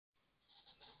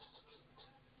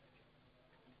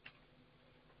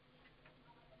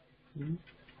Om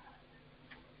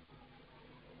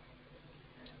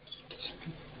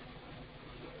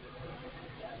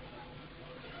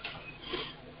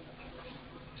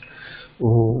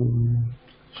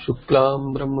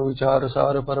Shuklam Brahma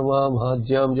Vicharasara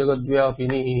Paramamhadyam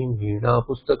Jagadvyapinим Veena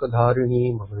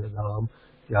Pustakadharinim Amayadam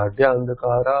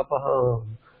Yadyandhakarapaham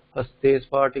Haste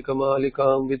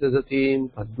Sphatikamalikam Vidadatim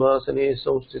Padmasane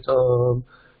Samsthitam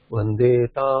Vande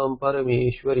Tam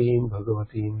Parameshwarim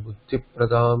Bhagavatim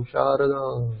Buddhipradam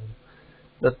Sharadam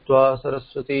Natva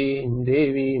Saraswati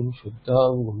Devim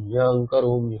Shuddham Gumyam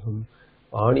Karomyam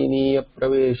Paniniya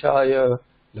Praveshaya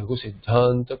Lagu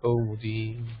Siddhanta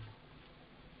Kaumudi.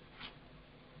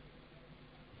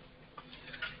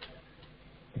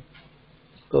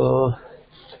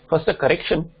 First a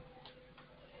correction.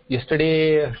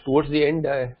 Yesterday towards the end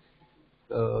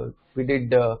we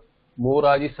did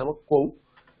Moraji Samakko,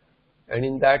 and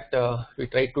in that we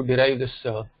tried to derive this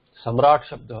Samrat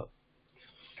Shabda.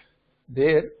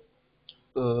 There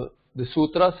the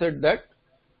sutra said that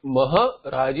Maha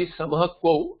Raji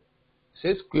Samakko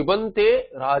says Kvibante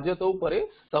Rajatau Pare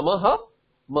Samaha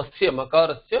Masya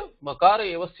Makarasya Makara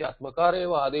Eva Syat Makara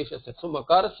Eva Adeshasya. So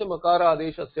Makarasya Makara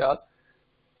Adeshasyat.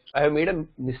 I have made a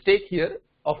mistake here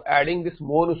of adding this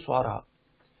Monuswara.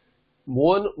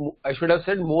 I should have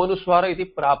said Monuswara iti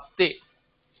prapte.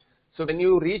 So when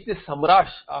you reach this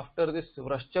Samrash after this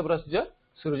Vrashcha Vrasja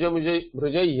Surja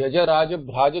Mruja Yaja Raja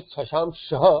Bhraja Chasham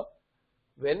Shah,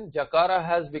 when Jakara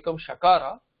has become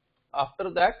Shakara, after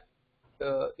that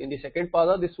in the second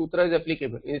pada this sutra is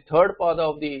applicable. In the third pada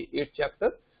of the 8th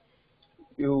chapter,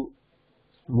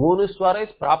 Monuswara is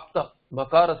prapta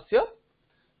Makarasya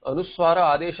Anuswara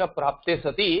Adesha Prapte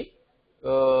Sati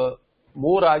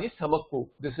Moraji Samakku.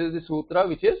 This is the sutra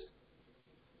which is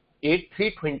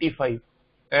 8.3.25.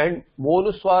 And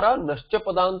Monuswara Nascha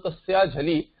Padantasya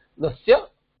Jhali Nasya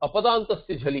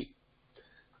Apadantasya Jhali.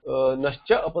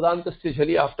 Nascha Apadantasya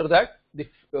Jhali. After that, the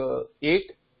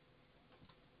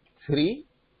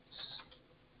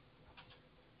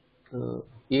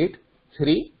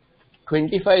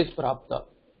 8.3.25 is Prapta.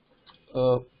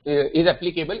 Is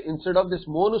applicable. Instead of this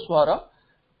Monuswara,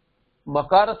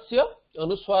 Makarasya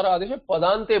Anuswara Adesha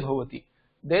Padante Bhavati.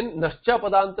 Then Nascha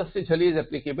Padantasya Jhali is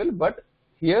applicable, but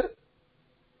here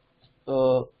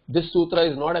this sutra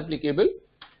is not applicable.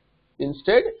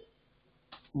 Instead,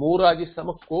 Moraji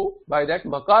Samakko, by that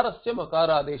Makarasya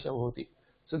Makara Adesha Bhavati.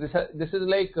 So this is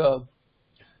like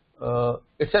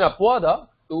it's an apvada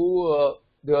to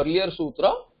the earlier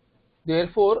sutra.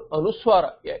 Therefore,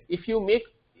 Anuswara, if you make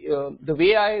the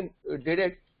way I did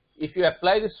it, if you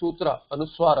apply this sutra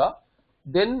Anuswara,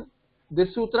 then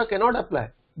this sutra cannot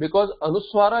apply, because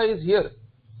Anuswara is here.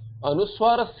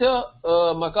 Anuswarasya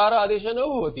Makara Adesha na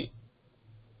bhavati.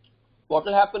 What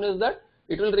will happen is that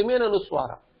it will remain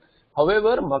Anuswara.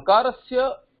 However,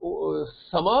 Makarasya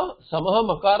Samaha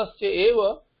Makarasya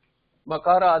eva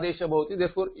Makara Adesha bhavati.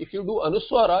 Therefore, if you do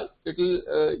Anuswara, it will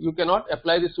you cannot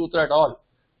apply this sutra at all.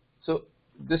 So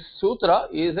this sutra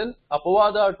is an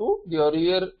apavada to the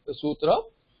earlier sutra.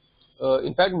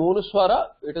 In fact,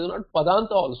 Monuswara, it is not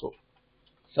Padanta also.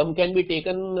 Some can be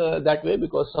taken that way,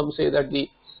 because some say that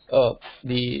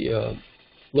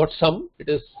not some, it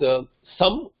is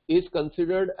some is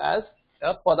considered as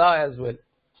a pada as well.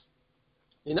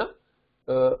 In a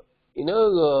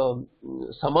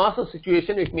samasa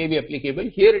situation, it may be applicable.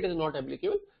 Here it is not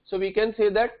applicable. So we can say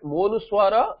that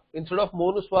Monuswara, instead of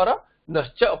Monuswara,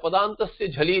 Nascha Apadantasya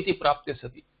Jhali iti prapte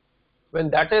sati. When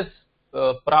that is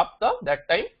prapta, that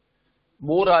time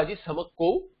Moraji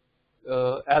Samakko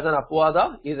as an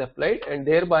apvada is applied, and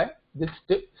thereby this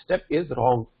step is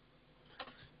wrong.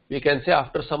 We can say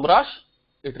after Samrash,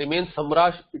 it remains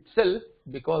Samrash itself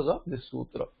because of this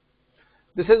sutra.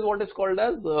 This is what is called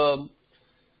as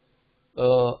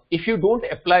if you don't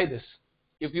apply this,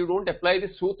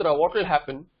 sutra, what will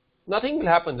happen? Nothing will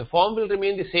happen. The form will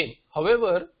remain the same.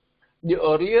 However, the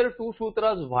earlier two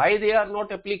sutras, why they are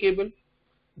not applicable?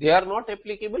 They are not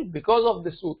applicable because of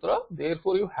this sutra.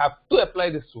 Therefore, you have to apply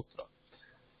this sutra.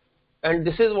 And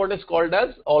this is what is called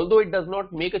as, although it does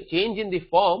not make a change in the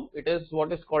form, it is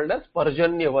what is called as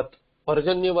Parjanyavat.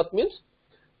 Parjanyavat means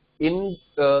in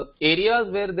areas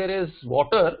where there is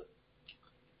water,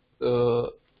 there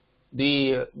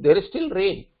is still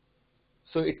rain.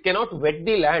 So it cannot wet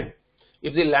the land.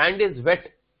 If the land is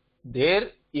wet,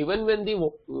 there even when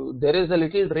there is a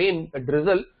little rain, a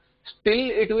drizzle, still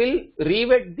it will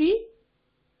re-wet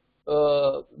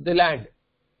the land.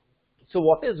 So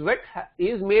what is wet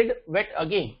is made wet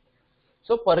again.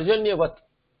 So Parjanyavat,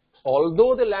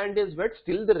 although the land is wet,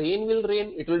 still the rain will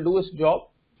rain, it will do its job.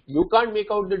 You can't make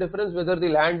out the difference whether the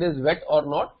land is wet or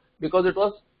not, because it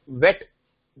was wet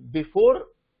before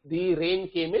the rain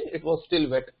came in, it was still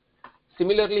wet.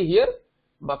 Similarly here,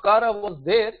 makara was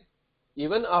there,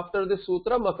 even after the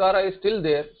sutra, makara is still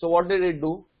there. So what did it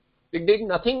do? It did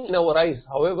nothing in our eyes.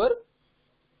 However,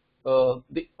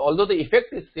 although the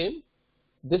effect is same,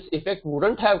 this effect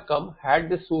wouldn't have come had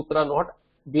this sutra not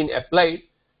been applied,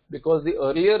 because the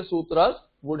earlier sutras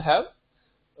would have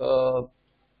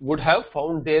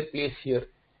found their place here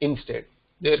instead.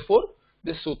 Therefore,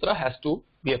 this sutra has to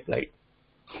be applied.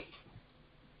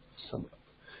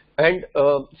 And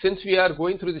since we are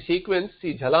going through the sequence,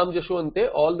 see Jhalam Jashu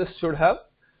all this should have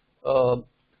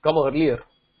come earlier.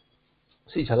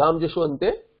 See Jhalam Jashu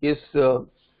is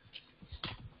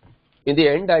in the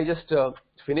end. I just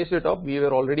finished it up. We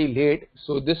were already late,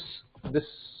 so this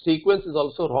sequence is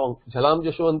also wrong. Jhalam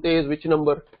Jashu is which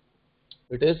number?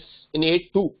 It is in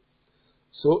 8.2.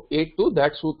 So 8.2,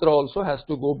 that sutra also has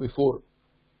to go before.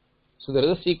 So there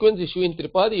is a sequence issue in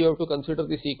Tripadi. You have to consider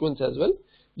the sequence as well.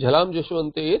 Jhalam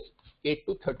Jashu is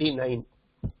 8-39.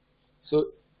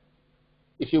 So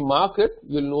if you mark it,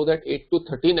 you will know that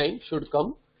 8-39 should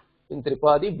come in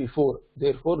Tripadi before.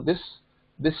 Therefore, this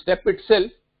step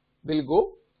itself will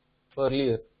go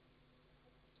earlier.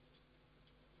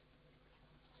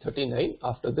 39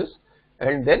 after this,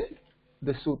 and then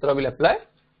this sutra will apply,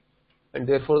 and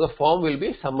therefore the form will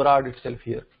be Samrad itself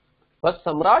here. First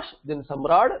Samrash, then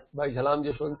Samrad by Jhalam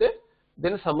Jashu,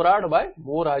 then Samrad by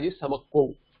Moraji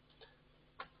Samakko.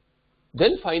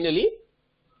 Then finally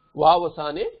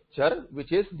Vavasane Char,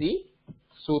 which is the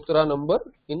sutra number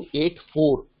in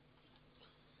 8.4,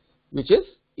 which is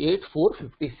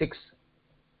 8.4.56.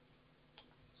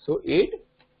 So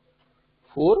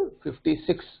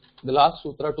 8.4.56, the last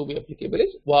sutra to be applicable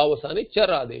is Vavasane Char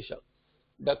Adesha.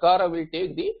 Dakara will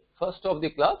take the first of the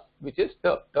class, which is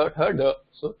ta, ta, tha, da.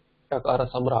 So Dakara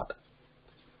Samrat.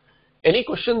 Any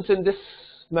questions in this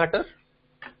matter?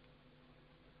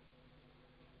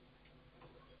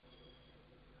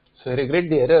 So I regret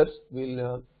the errors.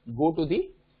 We'll go to the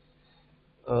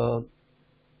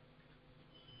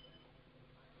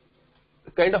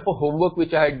kind of a homework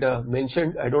which I had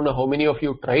mentioned. I don't know how many of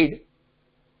you tried.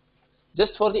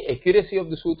 Just for the accuracy of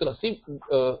the sutra. See,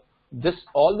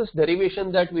 all this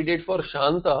derivation that we did for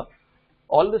Shanta,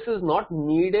 all this is not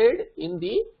needed in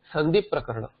the Sandhi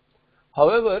Prakarana.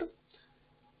 However,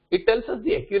 it tells us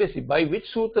the accuracy. By which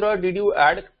sutra did you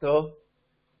add ta?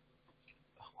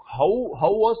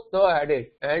 How was ta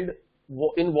added, and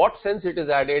in what sense it is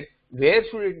added? Where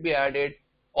should it be added?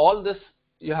 All this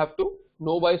you have to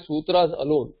know by sutras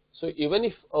alone. So even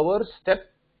if our step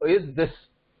is this,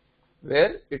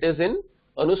 where it is in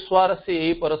Anuswarasya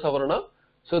E Parasavarna,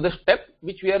 so the step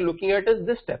which we are looking at is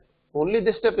this step. Only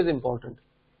this step is important.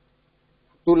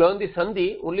 To learn the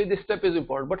Sandhi, only this step is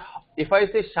important. But if I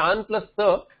say Shan plus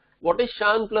Ta, what is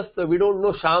Shan plus Ta? We don't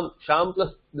know Sham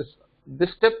plus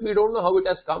this step, we don't know how it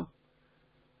has come.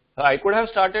 I could have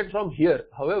started from here.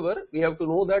 However, we have to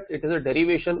know that it is a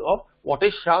derivation of what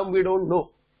is Sham, we don't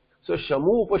know. So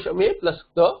Shamu Upashame plus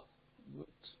Ta.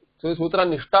 So sutra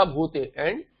Nishta Bhute,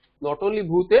 and not only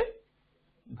Bhute,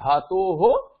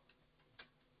 Dhatoho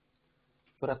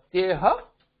Pratyeha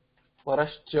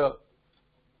Parascha.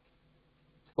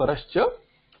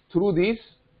 Through these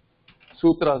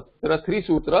sutras, there are three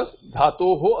sutras: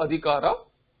 Dhatoho Adhikara,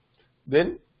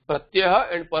 then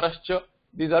Pratyaha and Parascha.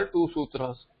 These are two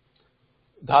sutras.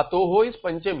 Dhatoho is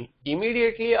Panchami.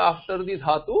 Immediately after the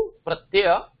Dhatu,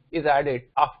 Pratyaya is added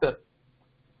after.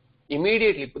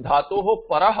 Immediately, Dhatoho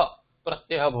Paraha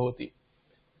Pratyaha Bhavati.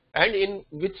 And in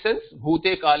which sense?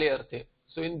 Bhute Kale Arthe.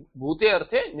 So in Bhute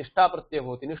Arthe, Nishtha Pratyaya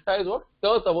Bhavati. Nishtha is what?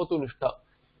 Ta Tavatu Nishtha.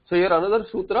 So here another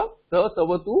sutra, Ta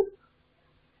Tavatu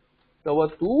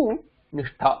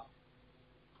Nishtha.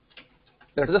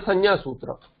 That is the Sanya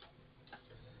Sutra.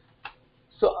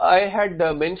 So I had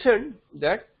mentioned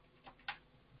that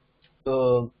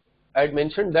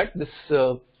this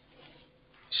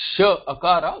Sh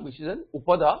Akara, which is an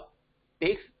Upada,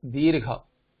 takes Dirgha.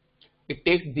 It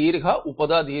takes Dirgha,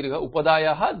 Upada Dirgha,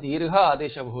 Upadayaha Dirgha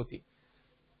Adesha Bhavati.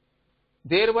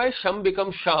 Thereby Sham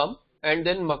becomes Sham, and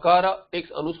then Makara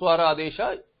takes Anuswara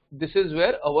Adesha. This is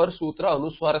where our sutra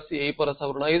Anuswarasya E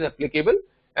Parasavarna is applicable,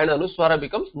 and Anuswara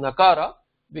becomes Nakara,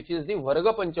 which is the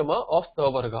Varga Panchama of Ta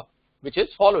Varga, which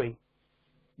is following.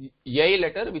 Yai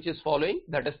letter which is following,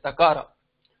 that is Takara.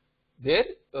 There,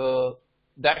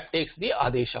 that takes the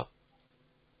Adesha.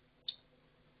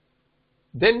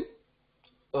 Then,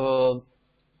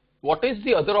 what is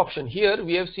the other option? Here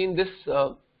we have seen this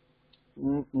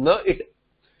Na it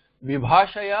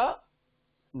Vibhashaya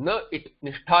Na it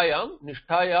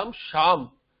Nishtayam Sham.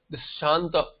 This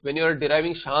Shanta, when you are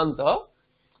deriving Shanta,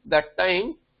 that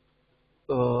time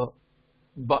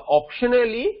but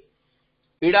optionally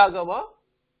idagama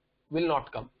will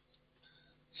not come.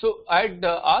 So I had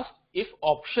asked if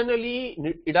optionally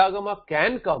idagama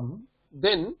can come,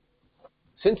 then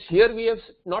since here we have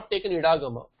not taken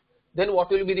idagama, then what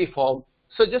will be the form?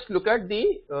 So just look at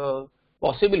the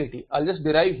possibility. I'll just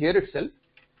derive here itself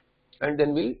and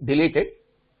then we'll delete it.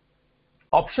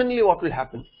 Optionally what will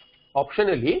happen?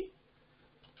 Optionally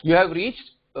you have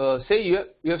reached, say you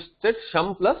have said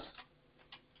sham plus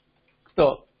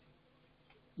ta.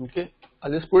 Okay,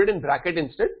 I'll just put it in bracket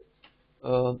instead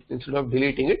of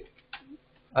deleting it.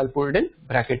 I'll put it in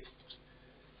bracket.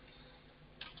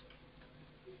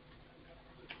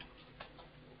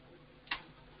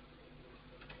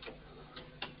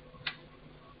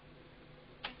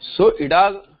 So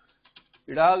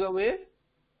idagame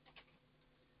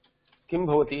किम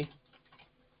भवति?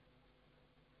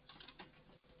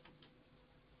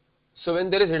 So when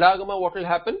there is idagama, what will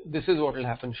happen? This is what will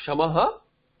happen. Shamaha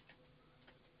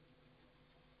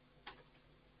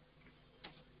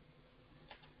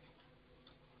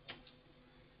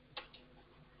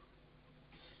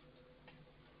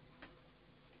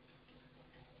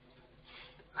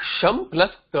sham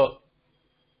plus ta.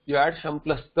 You add sham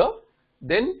plus ta,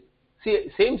 then see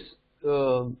same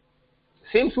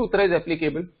sutra is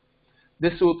applicable.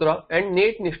 This sutra and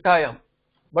net nishtayam,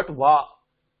 but va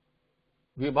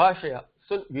vibhashaya.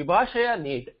 So vibhashaya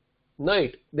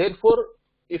net. Therefore,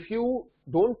 if you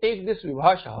don't take this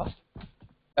vibhasha,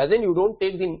 as in you don't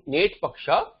take the net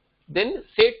paksha, then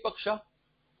set paksha.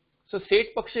 So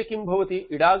set pakshe kim bhavati?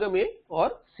 Idagame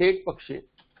or set pakshe?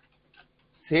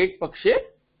 Set pakshe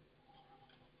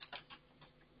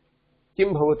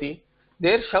kim bhavati?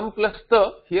 There sham plus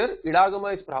ta, here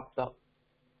idagama is prapta.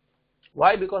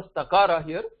 Why? Because takara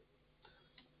here,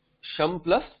 sham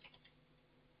plus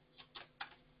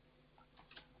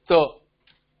ta,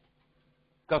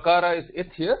 kakara is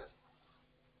it here,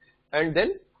 and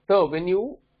then ta, when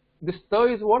you, this ta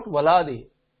is what? Valadi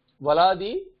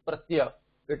pratyaya.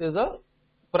 It is a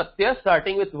pratyaya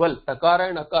starting with val, takara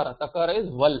and akara. Takara is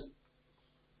val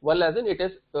as in it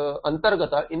is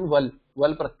antargata in val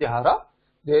pratyahara.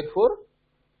 Therefore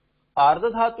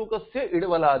ardhadhatukasya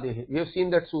idvaladehi. We have seen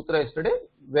that sutra yesterday.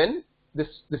 When this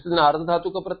is an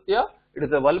ardhadhatuka pratyaya, it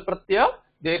is a val pratyaya,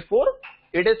 therefore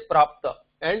it is prapta,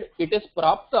 and it is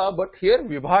prapta, but here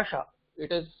vibhasha.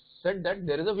 It is said that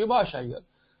there is a vibhasha here.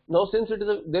 Now since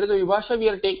there is a vibhasha, we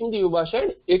are taking the vibhasha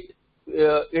and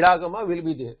idagama will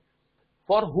be there.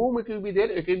 For whom it will be there?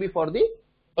 It will be for the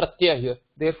pratyaya here.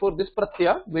 Therefore this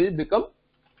pratyaya will become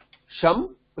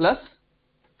sham plus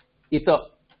ita.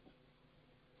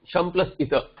 Sham plus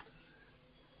ita.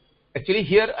 Actually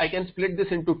here I can split this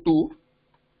into two.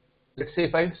 Let's say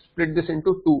if I split this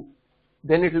into two,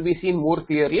 then it will be seen more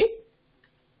clearly.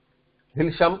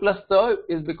 Here sham plus ta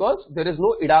is because there is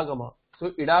no idagama.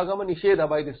 So idagama nishedha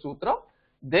by this sutra.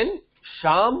 Then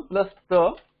sham plus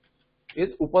ta is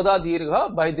upada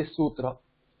dirgha by this sutra.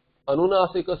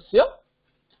 Anunasikasya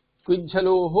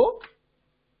kwijjaloho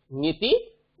niti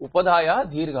upadaya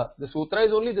dirgha. The sutra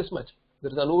is only this much.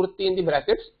 There is anuvritti in the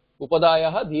brackets.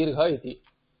 Upadaya dirgha iti.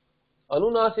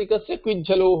 Anunasikasya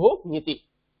kwijjaloho niti.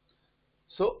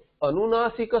 So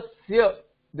anunasikasya,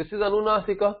 this is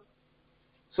anunasika.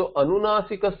 So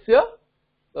anunasikasya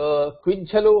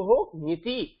kwijjaloho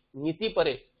niti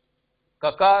pare.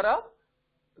 Kakara,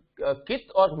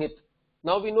 kit or nit.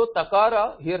 Now we know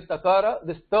takara, here takara,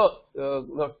 this ta,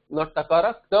 not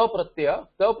takara, ta pratyaya.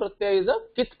 Ta pratyaya is a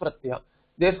kit pratyaya.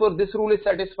 Therefore this rule is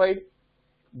satisfied.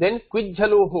 Then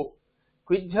kwijjaloho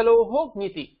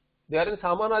niti. They are in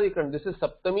samanadikaran. This is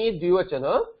saptami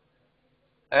dvivachana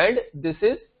and this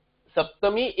is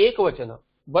saptami ekvachana.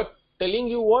 But telling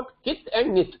you what? Kit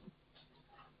and nit.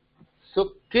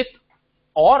 So kit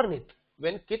or nit.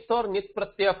 When kit or nit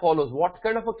pratyaya follows, what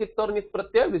kind of a kit or nit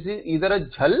pratyaya? This is either a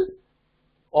jhal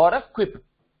or a quip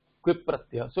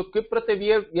pratyaya. So quip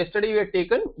pratyaya, yesterday we had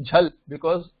taken jhal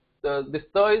because this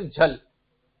ta is jhal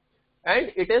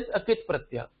and it is a kit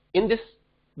pratyaya. In this,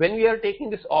 when we are taking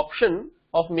this option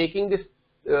of making this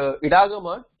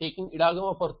idagama, taking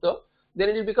idagama for ta, then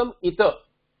it will become ita.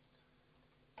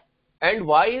 And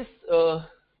why is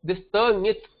this ta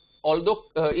nit, although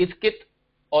is kit,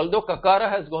 although kakara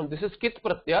has gone, this is kit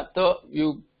pratyaya, ta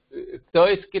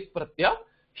is kit pratyaya.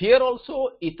 Here also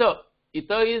ita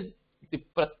is, the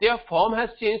pratyaya form has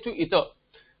changed to ita.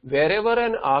 Wherever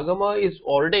an agama is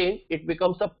ordained, it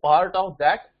becomes a part of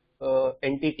that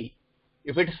entity.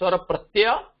 If it is for a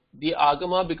pratyaya, the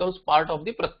agama becomes part of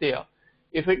the pratyaya.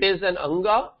 If it is an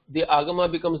anga, the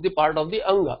agama becomes the part of the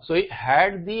anga. So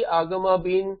had the agama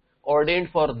been ordained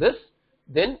for this,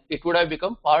 then it would have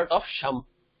become part of sham.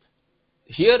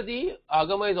 here the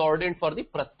agama is ordained for the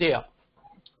pratyaya.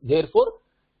 Therefore,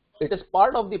 it is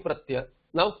part of the pratyaya.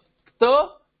 Now,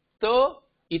 ta,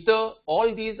 ita,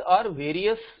 all these are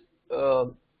various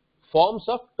forms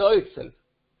of ta itself.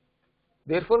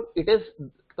 Therefore, it is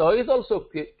ta is also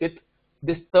kit,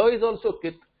 this ta is also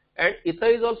kit, and ita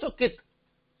is also kit.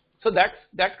 So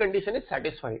that condition is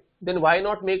satisfied. Then why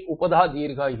not make upadha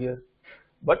dirgha here?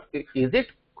 But is it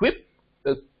quip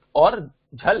or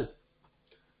jhal?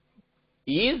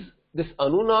 Is this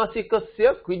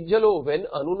anunasikasya quijjalo, when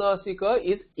anunasika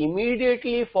is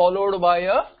immediately followed by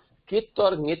a kit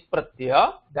or nit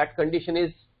pratyaya, that condition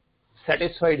is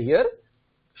satisfied here.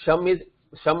 Sham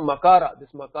makara, this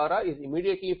makara is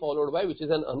immediately followed by, which is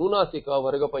an anunasika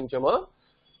varga panchama,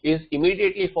 is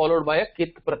immediately followed by a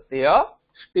kit pratyaya.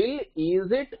 Still,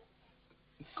 is it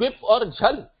quip or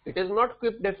jhal? It is not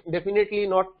quip, definitely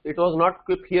not. It was not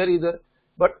quip here either,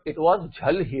 but it was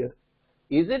jhal here.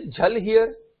 Is it jhal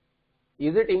here?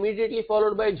 Is it immediately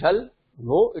followed by jhal?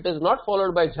 No, it is not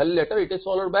followed by jhal letter, it is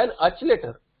followed by an ach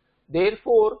letter.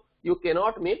 Therefore, you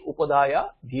cannot make upadaya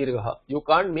dirgha. You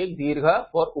can't make dirgha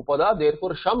for upada,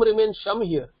 therefore sham remains sham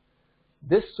here.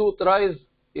 This sutra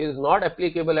is not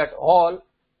applicable at all,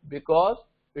 because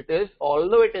it is,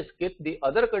 although it is kit, the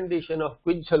other condition of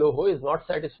quijjaloho is not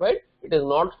satisfied, it is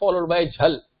not followed by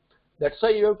jhal. That's why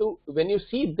you have to, when you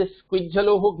see this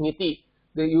quijjaloho gniti,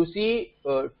 you see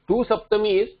two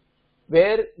saptamis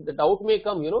where the doubt may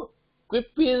come, quip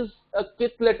is a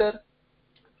kit letter,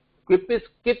 quip is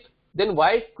kit, then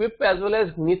why quip as well as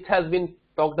nit has been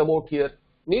talked about here?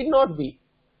 Need not be.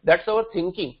 That's our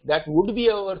thinking, that would be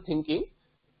our thinking.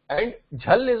 And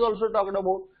jhal is also talked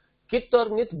about. Kit or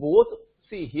nit both,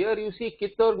 see here you see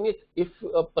kit or nit, if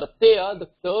pratyaya, the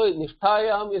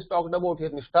nishtayam is talked about here,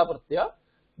 nishtha pratyaya,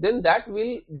 then that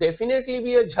will definitely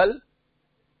be a jhal.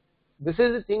 This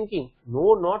is the thinking.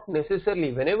 No, not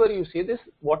necessarily. Whenever you see this,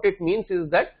 what it means is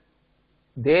that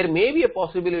there may be a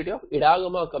possibility of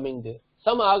idagama coming there.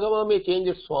 Some agama may change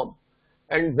its form.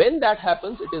 And when that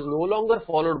happens, it is no longer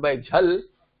followed by jhal.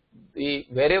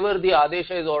 Wherever the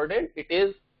adesha is ordained, it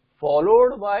is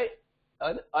followed by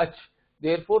an ach.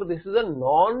 Therefore, this is a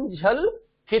non-jhal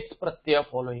kit pratyaya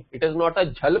following. It is not a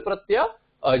jhal pratyaya,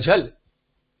 ajhal.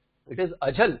 It is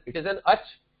ajhal. It is an ach.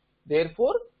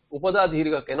 Therefore, upada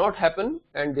dirgha cannot happen,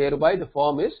 and thereby the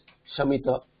form is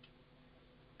shamita.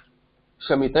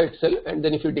 Shamita itself, and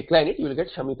then if you decline it, you will get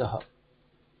shamitaha.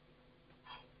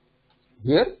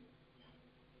 Here,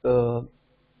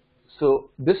 so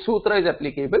this sutra is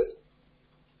applicable.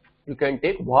 You can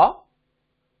take va,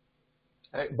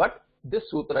 but this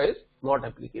sutra is not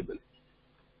applicable.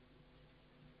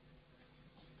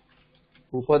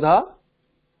 Upada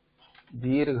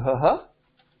dirgha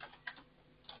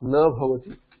na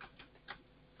bhavati.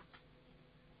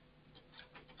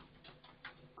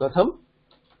 Katham?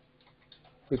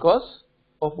 Because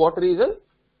of what reason?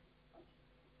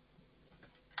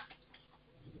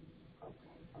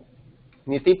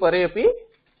 Niti pare api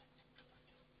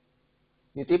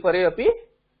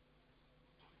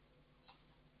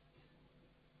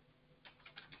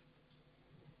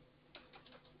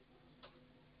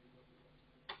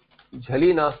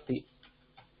jhali nasti.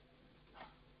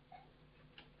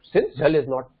 Since jhal is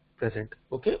not present,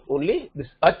 okay, only this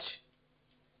ach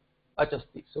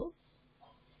asti. So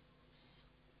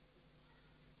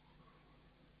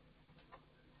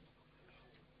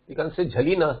you can say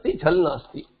jhali nasti, jhal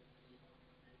nasti.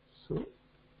 So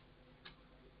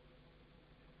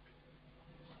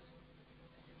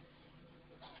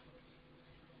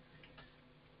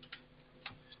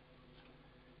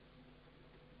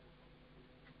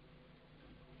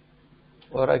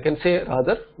or I can say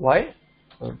rather, why?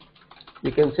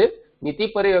 We can say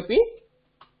niti pare api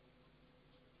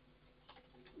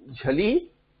jhali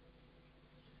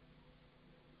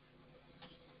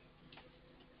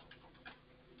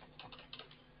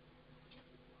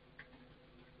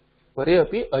pare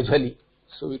api ajhali.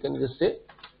 So we can just say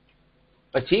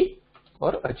achi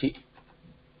or achi.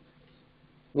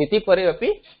 Niti pare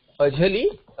api ajhali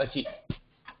achi.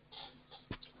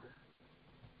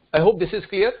 I hope this is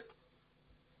clear.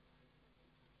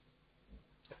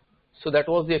 So that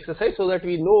was the exercise, so that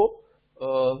we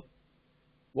know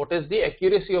what is the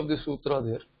accuracy of the sutra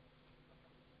there.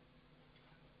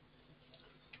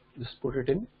 Just put it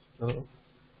in.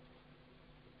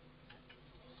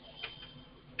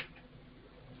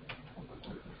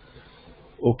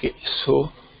 Okay, so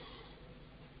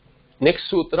next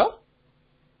sutra.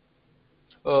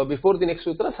 Before the next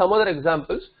sutra, some other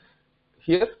examples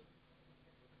here.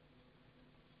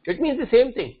 It means the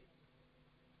same thing.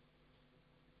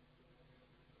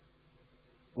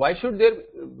 Why should there,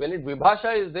 when it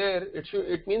vibhasha is there,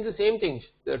 it means the same thing.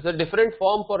 There's a different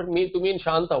form for me to mean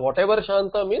shanta. Whatever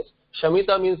shanta means,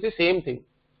 shamita means the same thing.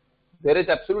 There is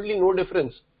absolutely no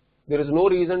difference. There is no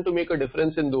reason to make a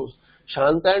difference in those.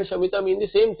 Shanta and shamita mean the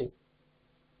same thing.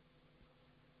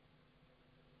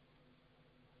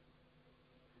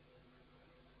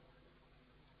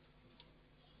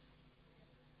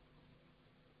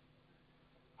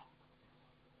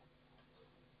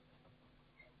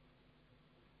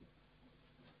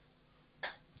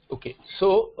 Okay,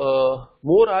 so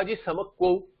Moraji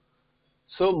Samakko.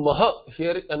 So Maha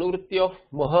here, Anuvritti of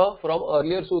Maha from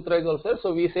earlier sutra is also.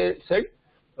 So we said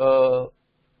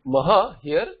Maha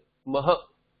here, Maha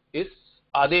is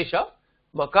Adesha,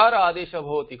 Makara Adesha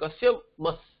Bhavati. Kasya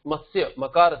Masya,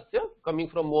 Makarasya, coming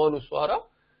from Mo Anuswara.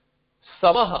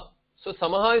 Samaha. So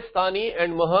Samaha is Stani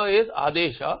and Maha is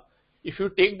Adesha. If you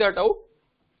take that out,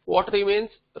 what remains?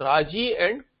 Raji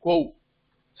and Kau.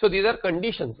 So these are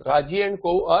conditions. Raji and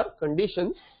Kau are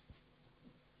conditions.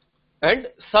 And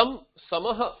Sama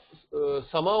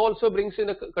also brings in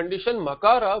a condition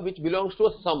Makara which belongs to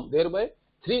a sum. Thereby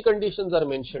three conditions are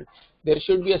mentioned. There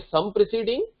should be a sum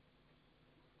preceding.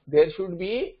 There should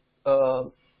be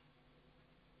a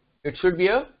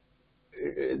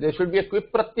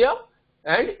quip pratyaya,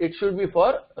 and it should be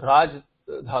for Raj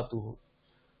Dhatu.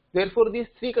 Therefore these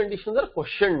three conditions are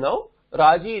questioned now.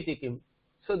 Raji iti kim.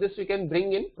 So this we can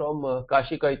bring in from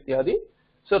Kashika ityadi.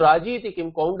 So Raji iti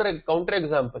kim, counter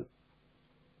example.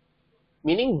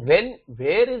 Meaning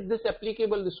where is this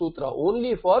applicable, the sutra?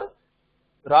 Only for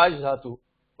Raj Dhatu,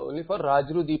 only for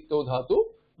Rajru Deepto Dhatu,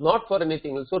 not for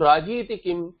anything else. So Raji iti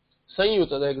kim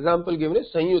Sanyuta, the example given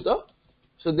is Sanyuta.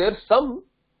 So there sum,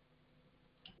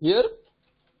 here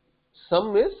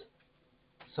sum is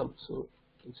sum. So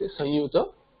you can say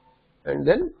Sanyuta, and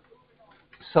then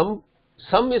sum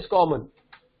is common.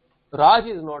 Raj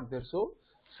is not there. So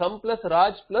sum plus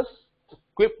Raj plus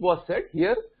quip was said.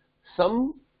 Here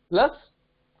sum plus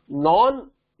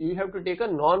you have to take a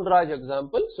non-Raj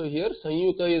example. So here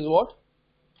Sanyuta is what?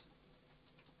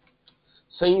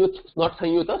 Sanyut, not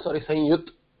Sanyuta, sorry, Sanyut.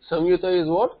 Sanyuta is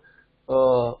what?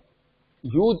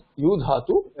 U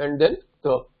dhatu and then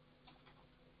ta.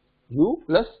 U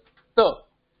plus ta.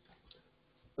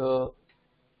 No,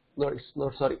 it's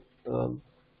not, sorry.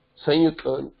 Sanyut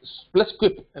plus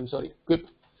quip, I'm sorry, quip.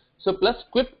 So plus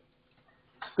quip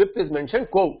is mentioned,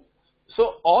 Kau.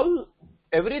 So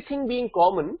everything being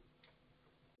common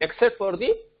except for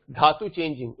the dhatu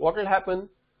changing. What will happen?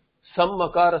 Sam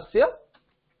makarasya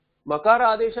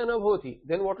makara adesha na bhavati.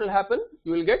 Then what will happen?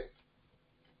 You will get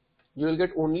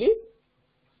only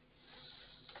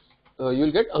you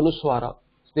will get anuswara.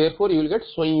 Therefore you will get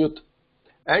swanyut.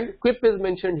 And quip is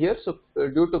mentioned here. So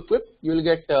due to quip you will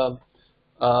get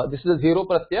this is a zero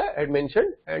pratyaya I had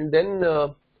mentioned, and then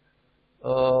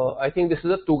I think this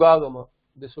is a tugagama.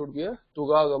 This would be a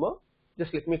tugagama.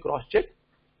 Just let me cross check.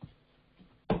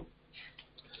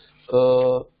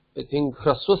 I think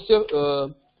Hraswasya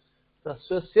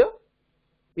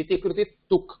Pitikriti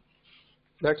Tuk.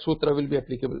 That sutra will be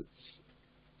applicable.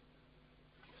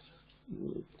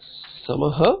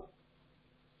 Samaha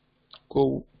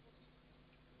Kau.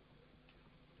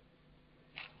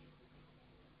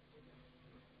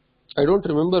 I don't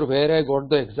remember where I got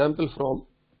the example from.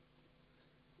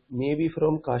 Maybe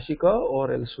from Kashika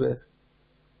or elsewhere.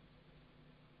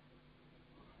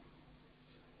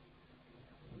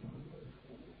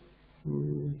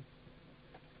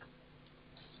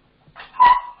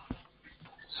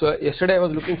 So yesterday I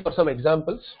was looking for some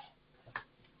examples.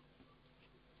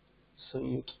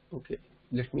 So okay,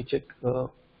 let me check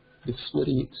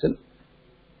dictionary itself.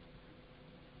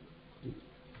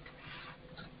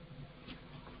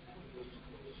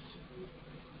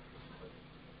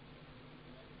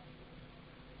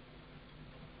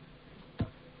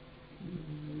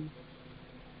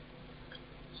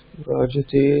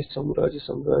 Rajate, Samraja,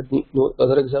 Samrajni. No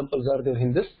other examples are there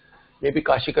in this. Maybe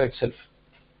Kashika itself.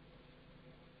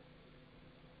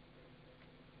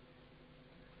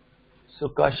 So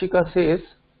Kashika says,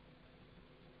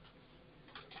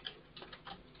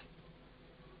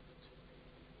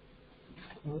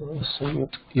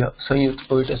 Sanyut. Yeah, Sanyut.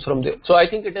 Oh, it is from there. So I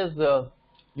think it is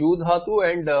Yudhatu,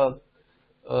 and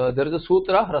there is a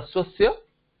sutra, Hraswasya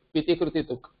Pitikriti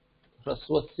Tuk.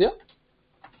 Hraswasya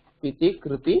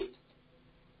Pitikriti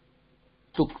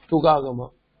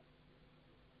Tugagama.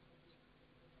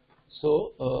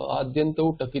 So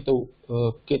Adyantau Takitau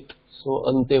Kit. So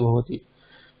Ante Bhavati.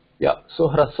 Yeah. So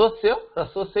Hraswasya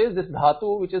is this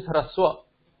dhatu which is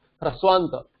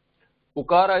Hraswanta.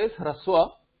 Ukara is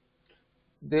Hraswa.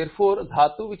 Therefore,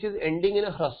 dhatu which is ending in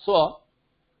a Hraswa,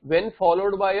 when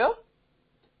followed by a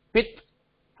pit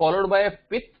followed by a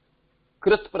pit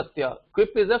krit pratyaya.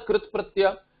 Quip is a krit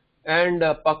pratyaya and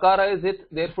pakara is it,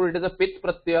 therefore it is a pit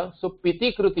pratyaya. So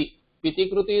piti kruti.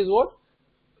 Piti kruti is what?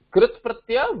 Krit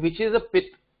pratyaya which is a pit.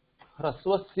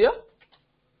 Hrasvasya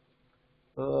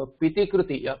piti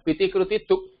kruti. Yeah, piti kruti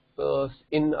tuk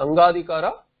in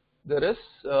Angadikara there is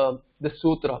this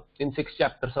sutra in 6th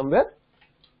chapter somewhere.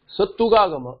 So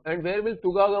tugagama, and where will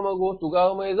tugagama go?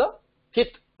 Tugagama is a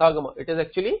kit agama. It is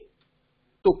actually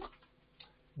tuk.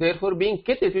 Therefore, being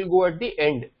kit, it will go at the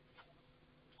end.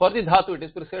 For the dhatu, it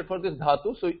is prescribed for this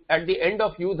dhatu. So at the end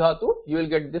of yu dhatu, you will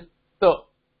get this ta.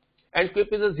 And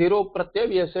quip is a zero pratyaya.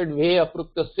 We have said ve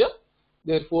apruktasya.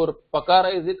 Therefore,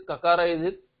 pakara is it, kakara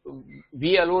is it.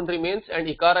 V alone remains, and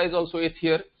ikara is also it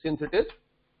here since it is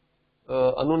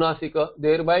anunasika.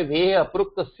 Thereby, ve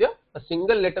apruktasya, a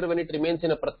single letter when it remains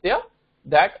in a pratyaya,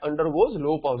 that undergoes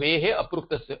lopa. Ve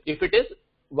apruktasya. If it is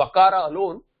vakara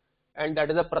alone, and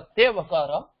that is a pratyaya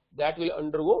vakara, that will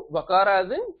undergo vakara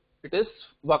as in it is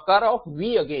vakara of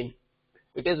V again.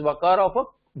 It is vakara of a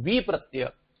V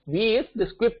pratyaya. V is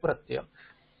this quip pratyaya.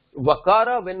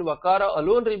 Vakara, when vakara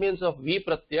alone remains of V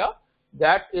pratyaya,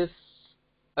 that is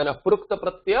an aprukta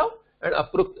pratyaya, and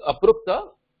aprukta,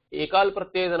 ekal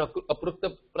pratyaya is an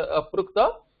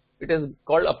aprukta, it is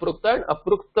called aprukta, and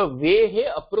aprukta vehe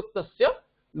apruktasya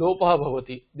lopaha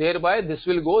bhavati. Thereby this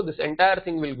will go, this entire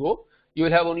thing will go. You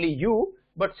will have only you,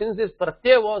 but since this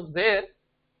pratyaya was there,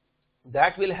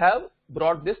 that will have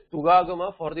brought this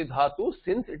tugagama for the dhatu,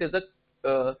 since it is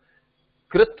a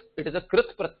krit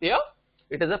pratyaya,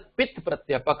 it is a pit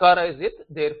pratyaya, pakara is it,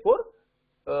 therefore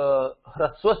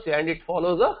hrasvasya, and it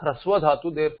follows a hrasva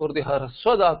dhatu, therefore the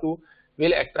hrasva dhatu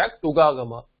will attract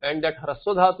tugagama, and that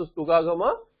hrasva dhatu's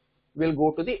tugagama will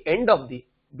go to the end of the,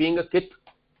 being a kit,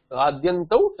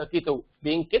 adyantau takitau,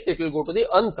 being kit, it will go to the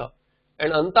anta.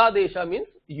 And antadesha means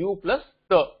u plus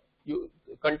ta.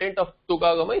 Content of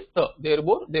tugagama is ta.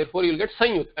 Therefore you will get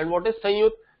sanyut. And what is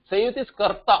sanyut? Sanyut is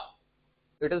karta.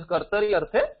 It is kartari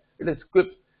arthe. It is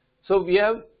quip. So we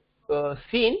have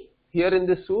seen here in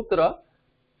this sutra,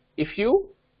 if you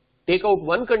take out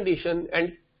one condition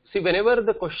and see, whenever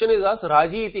the question is asked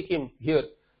Raji iti kim here,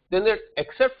 then that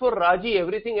except for Raji,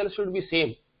 everything else should be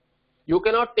same. You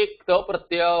cannot take ta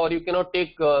pratyaya, or you cannot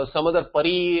take some other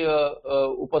pari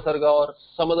upasarga or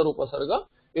some other upasarga.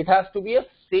 It has to be a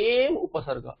same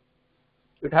upasarga.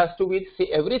 It has to be,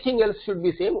 everything else should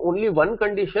be same. Only one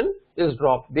condition is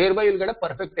dropped. Thereby you will get a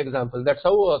perfect example. That's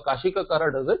how Kashika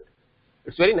Kara does it.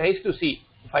 It's very nice to see,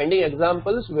 finding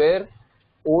examples where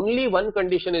only one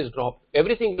condition is dropped.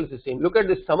 Everything else is same. Look at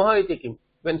this samaha iti kim.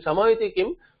 When samaha iti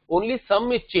kim, only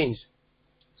sum is changed.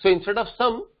 So instead of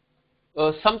sum,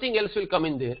 something else will come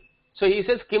in there. So he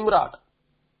says Kimrat.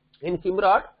 In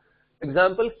Kimrat,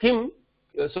 example Kim.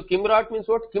 So Kimrat means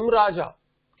what? Kim Raja.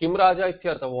 Kim Raja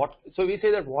ityartha. What? So we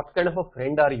say that what kind of a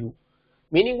friend are you?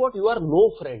 Meaning what? You are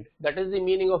no friend. That is the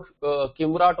meaning of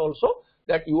Kimrat also.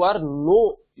 That you are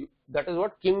no. That is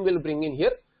what Kim will bring in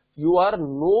here. You are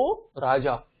no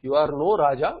Raja. You are no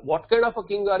Raja. What kind of a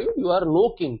king are you? You are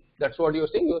no king. That's what you are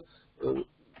saying.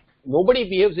 Nobody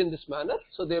behaves in this manner,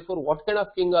 so therefore what kind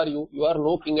of king are you? You are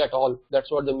no king at all. That's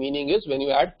what the meaning is when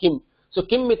you add Kim. So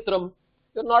Kim Mitram,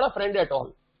 you are not a friend at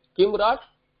all. Kim Raj,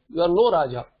 you are no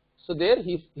Raja. So there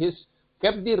he's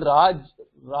kept the Raj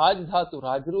dhatu,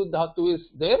 Rajru dhatu is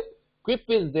there, Quip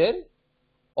is there,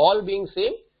 all being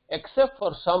same, except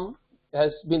for some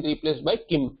has been replaced by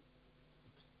Kim.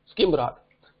 Skimrat.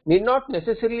 Need not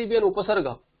necessarily be an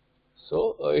upasarga.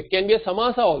 So it can be a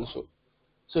samasa also.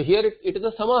 So here it is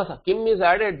a samasa. Kim is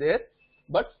added there,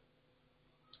 but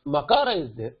makara is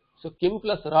there. So Kim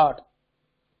plus Rat.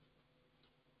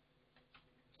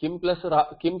 Kim plus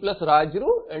Rajru,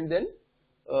 and then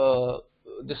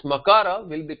this makara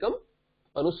will become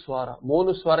anuswara.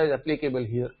 Monuswara is applicable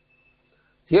here.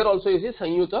 Here also you see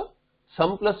sanyuta.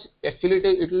 Sam plus, actually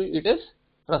it is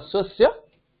rasvasya.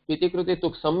 Pitikruti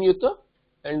took samyuta,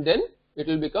 and then it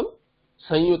will become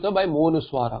sanyuta by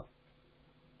monuswara.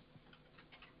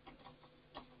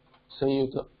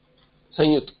 Sanyut.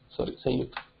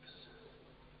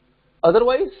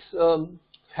 Otherwise,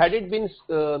 had it been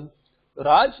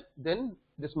Raj, then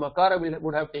this makara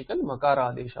would have taken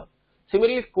makara adesha.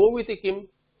 Similarly, ko with kim.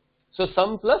 So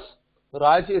sam plus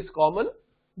Raj is common,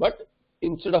 but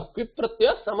instead of quip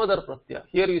pratyaya, some other pratyaya.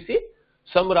 Here you see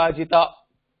samrajita,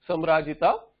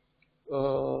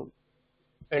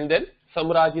 and then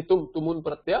samrajitum, tumun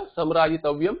pratyaya,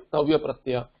 samrajitavyam, tavya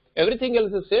pratyaya. Everything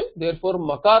else is same, therefore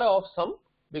makara of some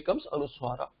becomes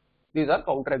anuswara. These are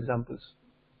counter examples.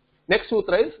 Next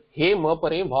sutra is he ma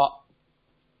pare va.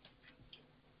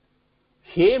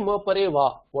 He ma pare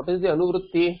va. What is the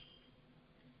anuvrutti?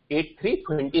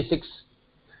 8.3.26.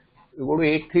 You go to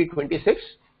 8.3.26.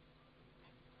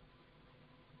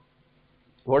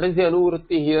 What is the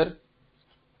anuvritti here?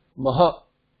 Maha.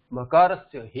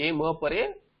 Makarasya. He ma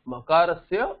pare.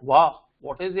 Makarasya va.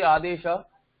 What is the adesha?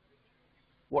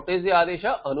 What is the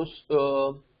adesha?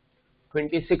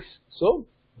 26. So,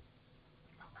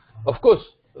 of course,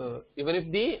 even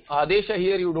if the adesha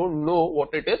here you don't know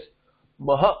what it is,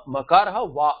 maha,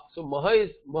 makaraha, va. So maha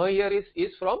here is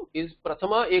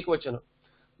prathama ekvachana.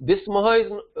 This maha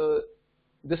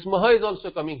is also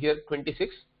coming here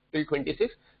 26 till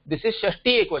 26. This is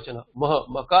shashti ekvachana. Maha,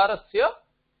 makarasya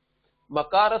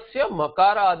makara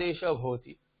adesha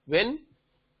bhavati. When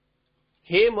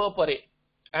he ma pare.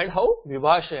 And how?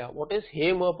 Vibhashaya. What is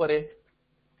he ma pare?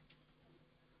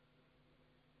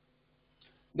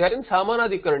 They are in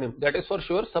samanadikaranyam. That is for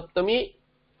sure saptami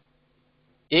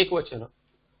ekvachana.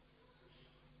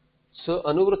 So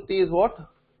anuvritti is what?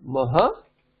 Maha,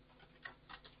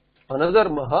 another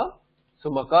maha. So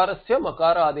makarasya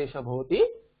makara adesha bhavati.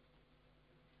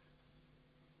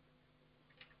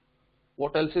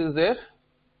 What else is there?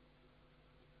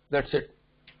 That's it.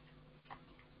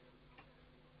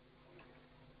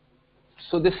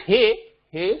 So this he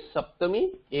is saptami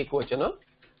ekvachana.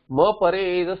 Ma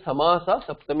pare is a samasa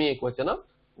saptami ekvachana.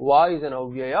 Va is an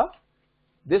avyaya.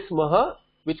 This maha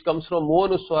which comes from mo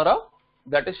anuswara,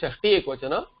 that is shashti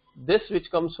ekvachana. This which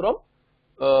comes from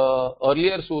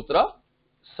earlier sutra,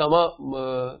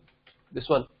 sama, this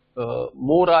one,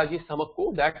 mo raji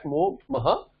samakku, that mo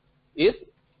maha is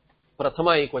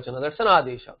prathama ekvachana. That's an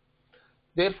adesha.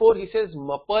 Therefore he says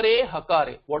mapare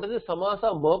hakare. What is the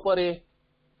samasa mapare?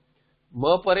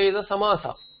 Mapare is a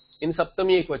samasa in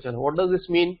saptami ekvachana. What does this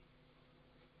mean?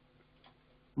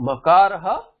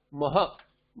 Makaraha maha,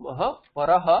 maha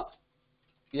paraha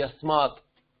yasmat.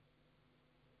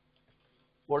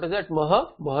 What is that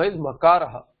maha? Maha is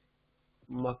makaraha.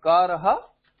 Makaraha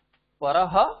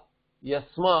paraha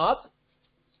yasmat.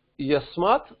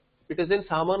 Yasmat, it is in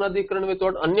samanadikaran with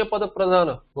what? Anya pada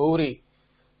pradhana, gauri.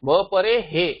 Ma pare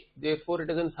he. Therefore it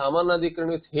is in samanadikaran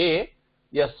with he.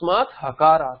 Yasmat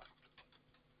hakarat.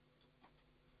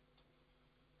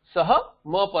 Saha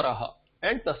ma paraha.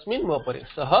 And tasmin ma pare.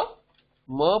 Saha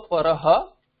ma paraha.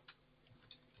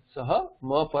 Saha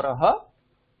ma paraha.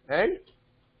 And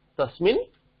tasmin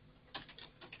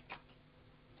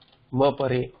ma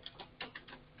pare.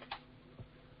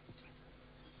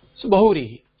 So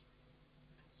bahurihi.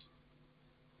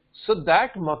 So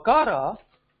that makara,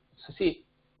 so see,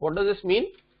 what does this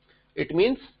mean? It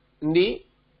means in the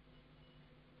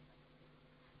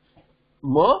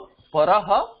ma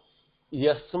paraha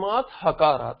yasmat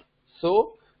hakarat.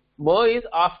 So ma is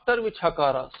after which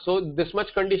hakara. So this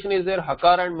much condition is there,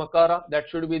 hakara and makara, that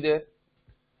should be there.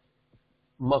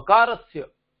 Makarasya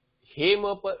he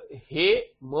ma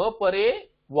pare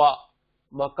va.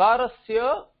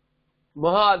 Makarasya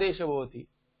maha adesha bhavati.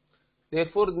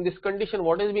 Therefore in this condition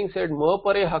what is being said? Ma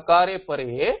pare hakare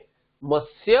pare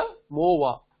masya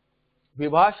mova.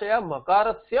 Vibhashaya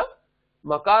makarasya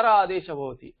makara adesha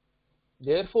bhavati.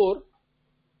 Therefore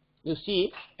you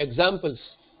see examples,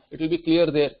 it will be clear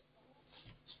there.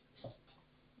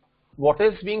 What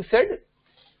is being said?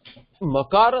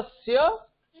 Makarasya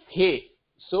he.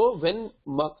 So when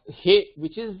he,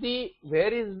 which is the,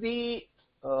 where is the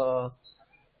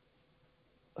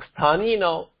sthani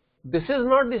now? This is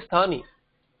not the sthani.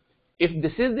 If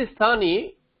this is the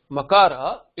sthani,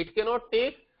 makara, it cannot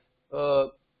take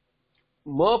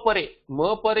ma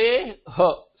pare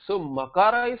ha. So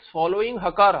makara is following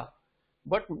hakara.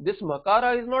 But this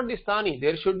makara is not the sthani.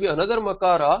 There should be another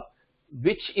makara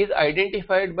which is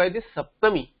identified by this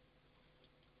saptami.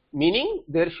 Meaning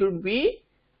there should be,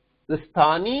 the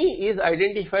sthani is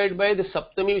identified by the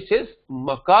saptami which says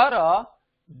makara,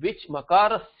 which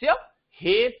makarasya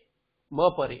he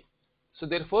ma pare. So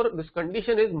therefore this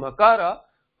condition is makara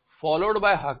followed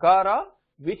by hakara,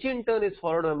 which in turn is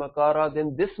followed by makara.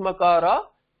 Then this makara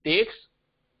takes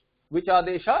which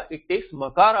adesha? It takes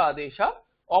makara adesha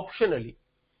optionally.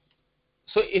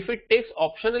 So if it takes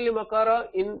optionally makara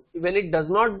when it does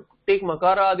not take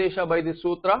makara adesha by this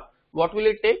sutra, what will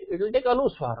it take? It will take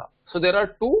anuswara. So there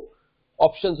are two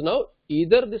options now.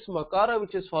 Either this makara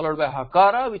which is followed by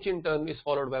hakara, which in turn is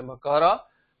followed by makara,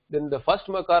 then the first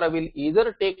makara will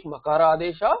either take makara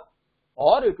adesha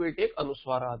or it will take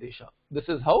anuswara adesha. This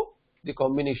is how the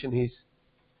combination is.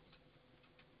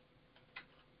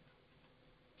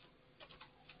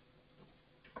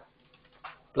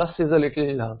 Plus is a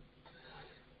little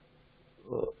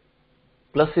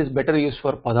plus is better used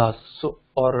for padas, so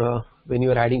or when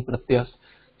you are adding pratyas.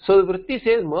 So the vritti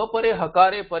says ma pare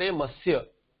hakare pare masya.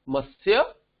 Masya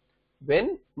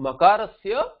when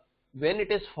makarasya when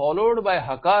it is followed by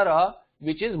hakara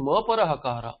which is mapara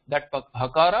hakara, that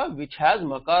hakara which has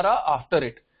makara after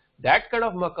it, that kind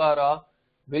of makara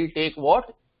will take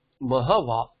what?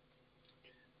 Mahava.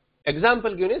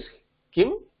 Example given is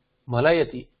kim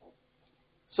malayati.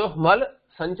 So mal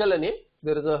sanchalane,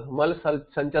 there is a mal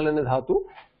sanchalane dhatu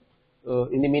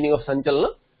in the meaning of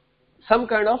sanchalana, some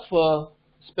kind of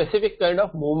specific kind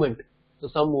of movement. So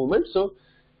some movement. So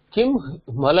kim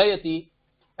malayati,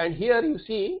 and here you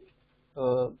see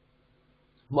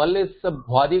mal is a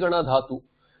bhadigana dhatu.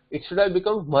 It should have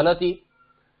become malati.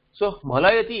 So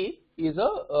malayati is a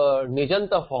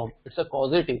nijanta form. It's a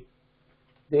causative.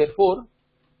 Therefore,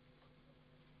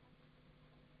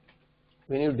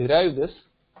 when you derive this,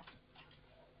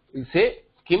 you say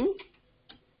kim,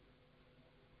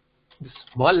 this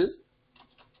mal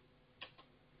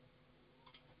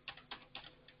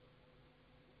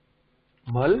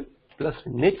plus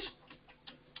nich,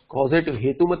 causative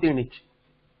hetumati nich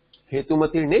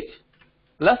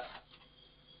plus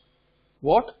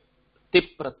what? Tip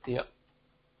pratyaya.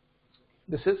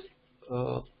 This is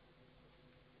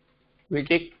we'll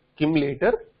take kim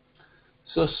later.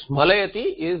 So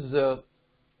smalayati is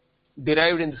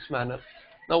derived in this manner.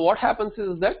 Now what happens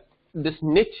is that this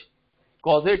nich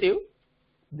causative,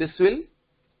 this will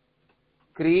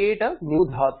create a new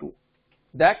dhatu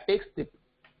that takes tip.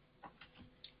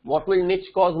 What will nich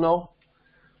cause now?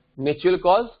 Nich will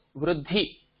cause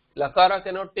vruddhi. Lakara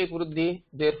cannot take vruddhi,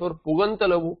 therefore puganta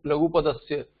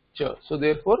lagupadasya cha. So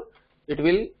therefore it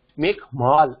will make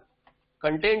mal.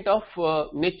 Content of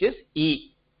nich is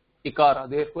e, ikara,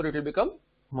 therefore it will become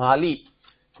mali.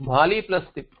 Mali plus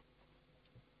tip.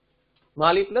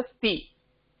 Mali plus ti.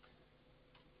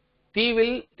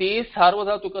 Ti is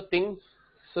sarvadhatuka thing,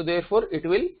 so therefore it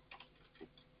will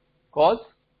cause,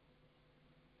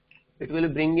 it will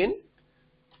bring in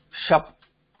shap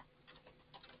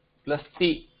plus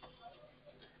ti.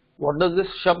 What does this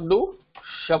shap do?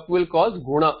 Shap will cause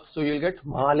guna, so you will get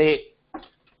male.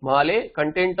 Male,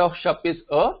 content of shap is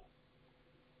a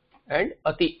and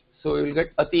ati, so you will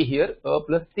get ati here, a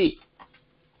plus ti.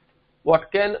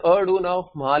 What can a do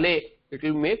now? Male, it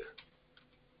will make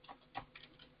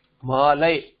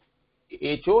malai,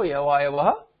 ho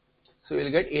yavayavaha, so you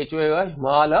will get ho yavayavaha,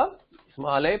 mala,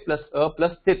 malai plus a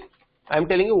plus tit. I am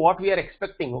telling you what we are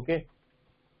expecting, okay?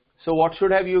 So what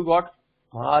should have you got?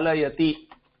 Malayati.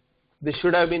 This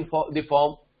should have been the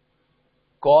form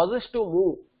causes to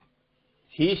move.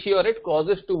 He, she or it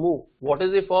causes to move. What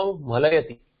is the form?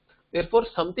 Malayati. Therefore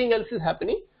something else is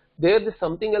happening. There this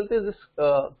something else is this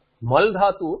mal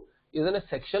dhatu is in a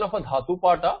section of a dhatu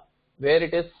pata where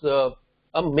it is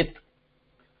a myth.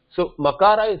 So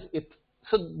makara is it.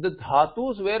 So the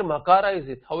dhatus where makara is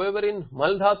it. However in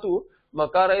mal dhatu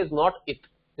makara is not it.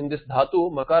 In this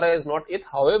dhatu makara is not it.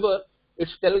 However it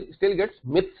still gets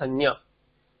myth sanya.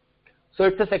 So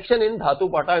it's a section in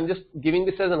dhatu pata. I am just giving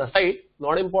this as an aside,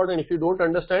 not important. If you don't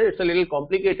understand, it's a little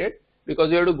complicated because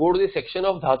you have to go to the section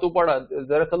of dhatu pata.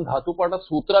 There are some dhatu pata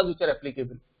sutras which are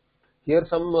applicable. Here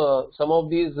some of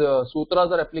these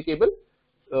sutras are applicable.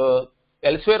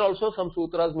 Elsewhere also some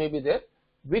sutras may be there,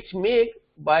 which make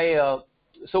by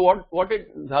so what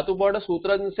it dhatu pata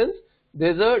sutras in the sense,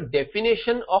 there is a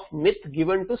definition of myth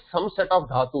given to some set of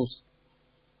dhatus,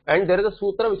 and there is a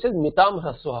sutra which says mitam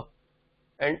hrasva.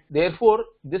 And therefore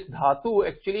this dhatu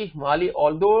actually mali,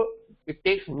 although it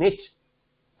takes nich,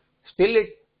 still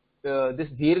it this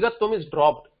dirghatvam is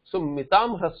dropped. So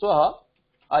mitam hraswa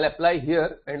I'll apply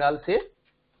here and I'll say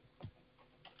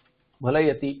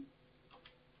malayati.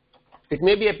 It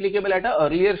may be applicable at an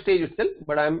earlier stage itself,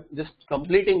 but I am just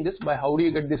completing this by how do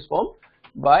you get this form?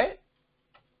 By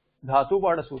dhatu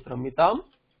pada sutra mitam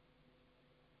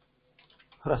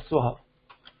hraswa.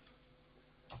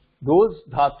 Those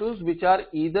dhatus which are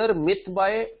either myth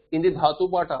by in the dhatu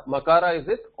pata, makara is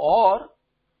it, or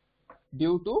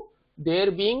due to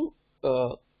their being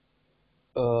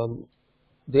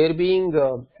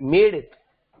made it.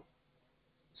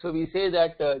 So we say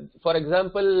that for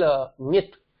example myth,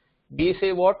 we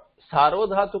say what?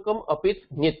 Sarvadhatukam apit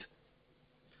myth.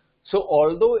 So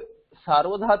although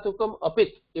sarvadhatukam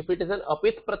apit, if it is an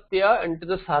apit pratyaya and it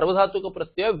is a sarvadhatuka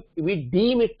pratyaya, we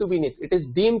deem it to be nit. It is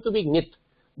deemed to be nit.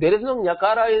 There is no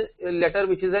nyakara letter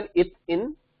which is an it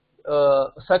in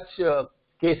such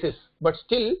cases, but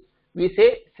still we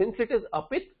say since it is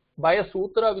apit by a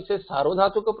sutra which is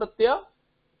sarvadhatuka pratyaya,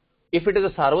 if it is a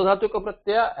sarvadhatuka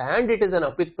pratyaya and it is an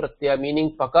apit pratyaya,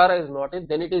 meaning pakara is not it,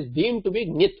 then it is deemed to be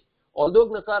nit, although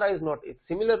nakara is not it.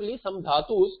 Similarly, some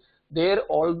dhatus, there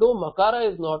although makara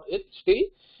is not it, still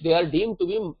they are deemed to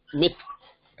be myth,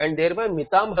 and thereby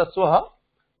mitam hraswaha,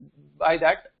 by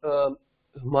that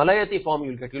Malayati form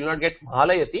you will get. You will not get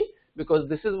Malayati because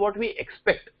this is what we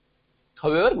expect.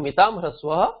 However, mitam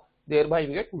hrasvaha, thereby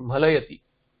we get Malayati.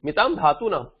 Mitam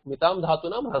dhatunam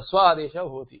hrasva adesha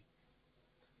bhavati.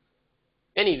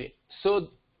 Anyway, so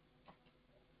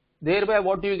thereby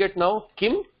what do you get now?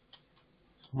 Kim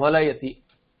Malayati.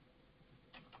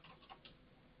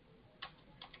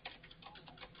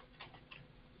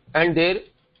 And there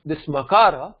this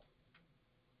makara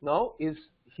now is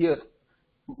here.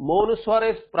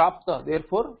 Monuswara is prapta,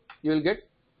 therefore you will get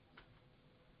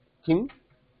Kim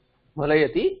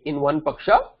Malayati in one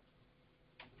paksha.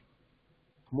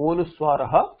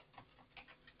 Monuswaraha.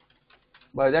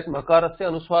 By that makarasya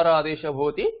anuswara adesha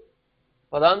bhavati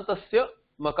padantasya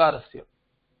makarasya.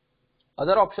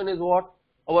 Other option is what?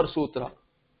 Our sutra.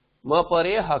 Ma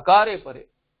pare hakare pare.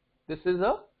 This is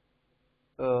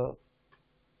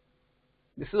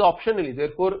optionally.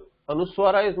 Therefore,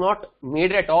 anuswara is not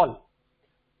made at all.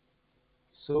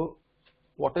 So,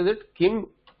 what is it? Kim.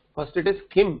 First it is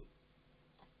Kim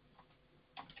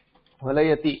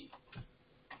Malayati.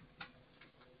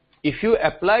 If you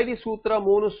apply the sutra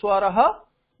monuswaraha,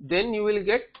 then you will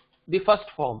get the first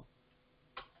form.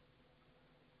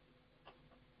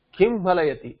 Kim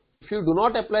Malayati. If you do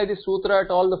not apply the sutra at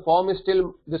all, the form is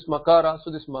still this makara. So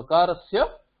this makarasya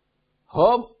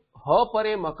ha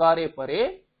pare makare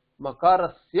pare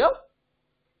makarasya.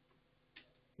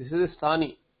 This is the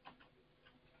sthani.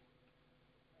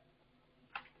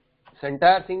 This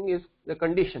entire thing is the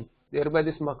condition. Thereby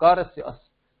this makarasya,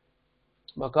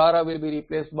 makara will be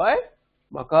replaced by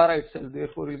makara itself.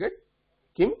 Therefore we will get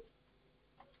Kim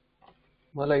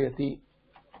Malayati.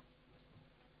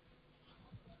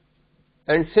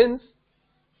 And since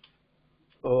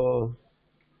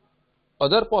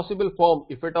other possible form,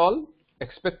 if at all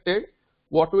expected,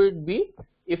 what would it be?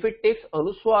 If it takes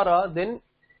anuswara, then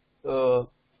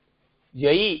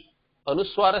yayi,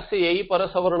 anuswarasya yayi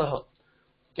parasavarnaha.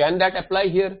 Can that apply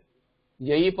here?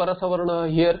 Yayi parasavarnaha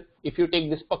here. If you take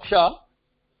this paksha,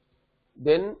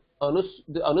 then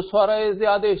the anuswara is the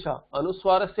adesha.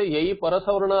 Anuswarasya yayi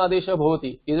parasavarna adesha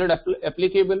bhavati. Is it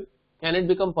applicable? Can it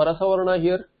become parasavarna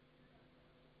here?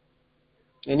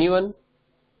 Anyone?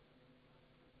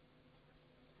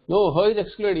 No, ha is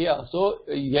excluded, yeah. So,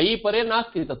 yayi pare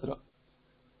nasti tatra.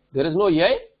 There is no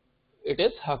yay. It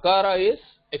is hakara is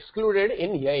excluded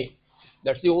in yay.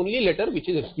 That's the only letter which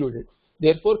is excluded.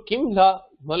 Therefore, Kim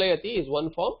Malayati is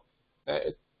one form.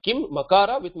 Kim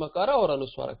makara with makara or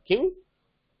anuswara. Kim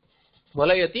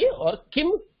Malayati or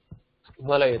Kim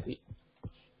Malayati.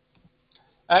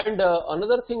 And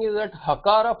another thing is that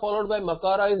hakara followed by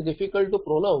makara is difficult to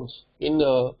pronounce. In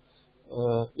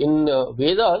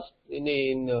Vedas,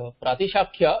 in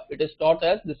Pratishakya, it is taught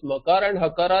as this makara and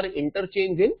hakara are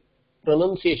interchanged in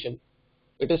pronunciation.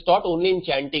 It is taught only in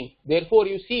chanting. Therefore,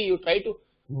 you see, you try to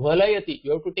Malayati.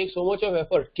 You have to take so much of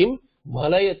effort. Kim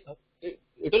Malayati.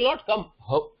 It will not come.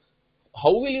 How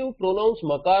will you pronounce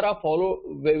makara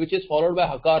which is followed by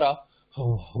hakara?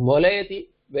 Malayati.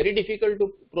 Very difficult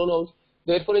to pronounce.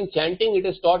 Therefore, in chanting, it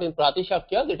is taught in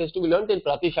Pratishakyas. It is to be learnt in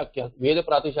Pratishakyas, Veda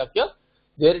Pratishakyas.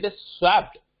 There it is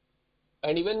swapped.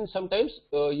 And even sometimes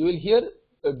you will hear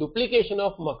a duplication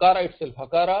of makara itself.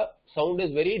 Hakara sound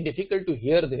is very difficult to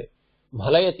hear there.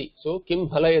 Malayati. So, Kim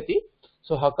Malayati.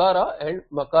 So, hakara and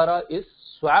makara is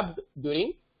swapped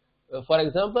during, for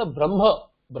example, Brahma.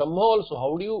 Brahma also,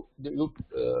 how do you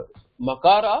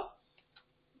makara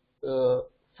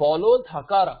follows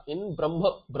hakara in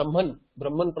Brahman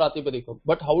Pratipadikam.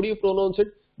 But how do you pronounce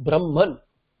it? Brahman.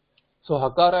 So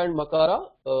hakara and makara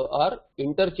are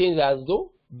interchanged as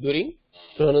though during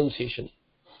pronunciation.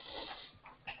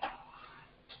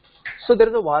 So there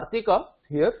is a Vartika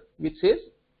here which says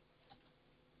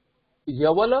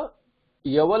Yavala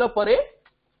pare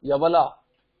Yavala.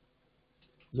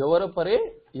 Yavala pare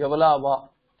Yavala va.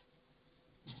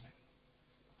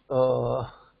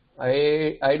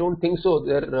 I don't think so.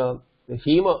 There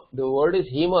hema, the word is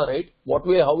hema, right?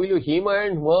 How will you hema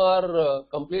and ma are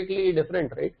completely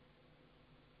different, right?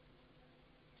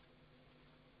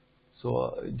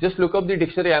 So just look up the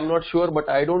dictionary. I am not sure, but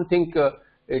I don't think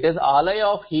it is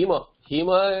alaya of hema.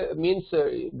 Hema means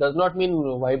does not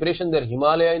mean vibration there.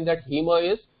 Himalaya in that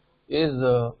hema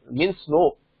means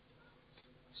snow.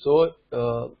 So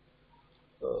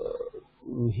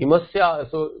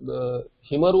himasya, so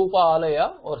himarupa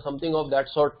alaya or something of that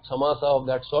sort, samasa of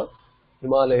that sort,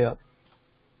 Himalaya.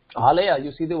 Alaya,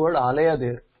 you see the word alaya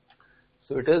there.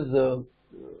 So it is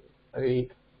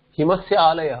himasya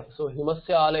alaya. So himasya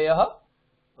alaya,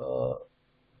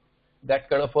 that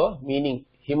kind of a meaning.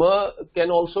 Hima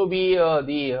can also be have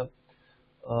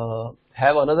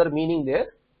another meaning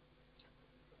there.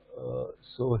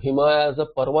 So Hima as a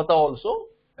Parvata also,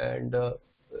 and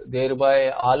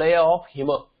thereby Alaya of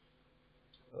Hima,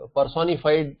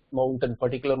 personified mountain,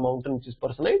 particular mountain which is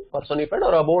personified,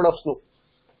 or abode of snow.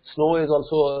 Snow is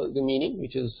also the meaning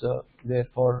which is there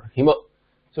for Hima.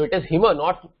 So it is Hima,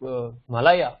 not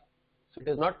Malaya. So it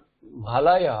is not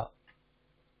Malaya.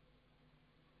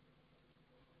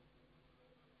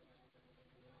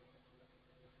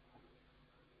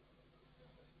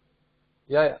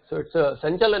 Yeah. So it's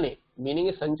Sanchalane, meaning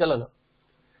is Sanchalana.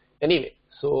 Anyway,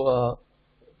 so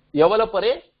Yavala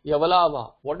Pare,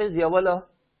 Yavalava. What is Yavala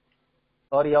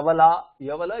or Yavala?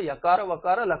 Yavala, Yakara,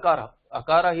 Vakara, Lakara.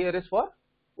 Akara here is for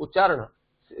Ucharana.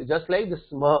 Just like this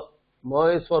Ma. Ma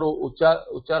is for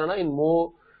Ucharana in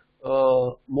Mo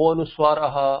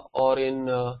Anuswaraha, or in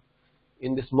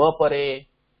this Ma Pare,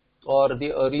 or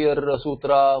the earlier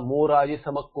sutra Mo Raji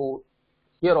Samakko.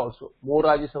 Here also Mo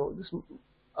Raji Samakko. This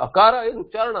Akara is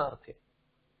Ucharana Arthe.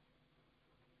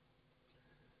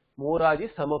 Moraji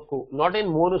Samakko, not in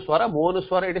Monuswara.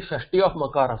 Monuswara, it is Shashti of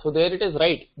Makara. So there it is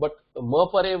right. But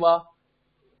Mapareva,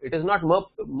 it is not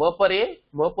Mapare.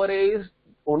 Mapare is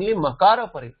only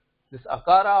Makara Pare. This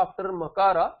Akara after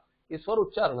Makara is for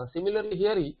Ucharana. Similarly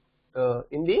here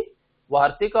in the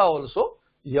Vartika also,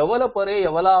 Yavala Pare,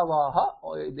 Yavala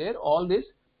Vaha, there all these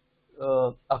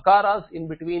Akaras in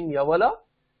between Yavala,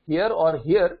 here or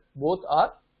here, both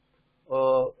are,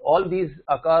 all these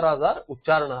Akaras are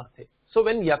Ucharanarthe. So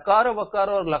when Yakara, Vakara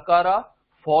or Lakara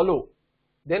follow,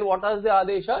 then what is the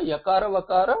Adesha? Yakara,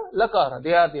 Vakara, Lakara,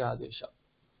 they are the Adesha.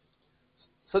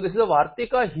 So this is a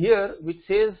Vartika here which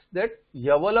says that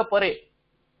Yavala Pare.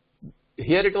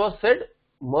 Here it was said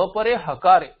Ma Pare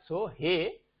Hakare. So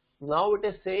He, now it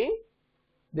is saying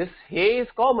this He is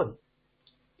common.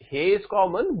 He is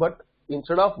common, but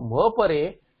instead of Ma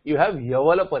Pare, you have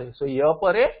Yavala Pare. So Ya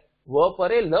Pare, Va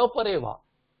Pare, La Pare Va.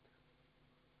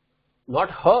 Not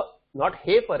Ha. Not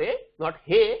He Pare, not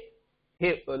He,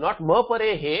 not Ma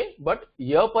Pare He, but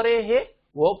Ya Pare He,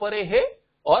 Va Pare He,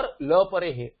 or La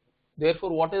Pare He. Therefore,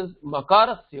 what is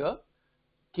Makarasya?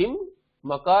 Kim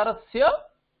Makarasya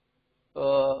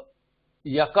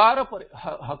Yakara Pare,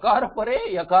 Hakara Pare,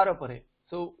 Yakara Pare.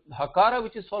 So, Hakara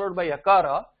which is followed by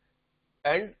Yakara,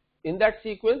 and in that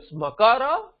sequence,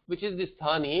 Makara which is the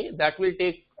Sthani, that will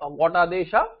take what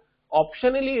Adesha?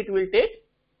 Optionally, it will take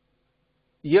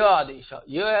Ya Adesha.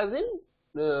 Ya as in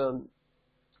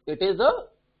it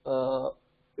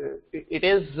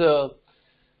is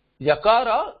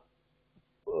Yakara,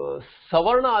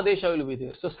 Savarna Adesha will be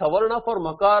there. So Savarna for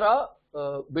Makara,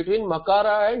 between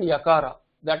Makara and Yakara,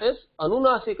 that is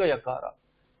Anunasika Yakara.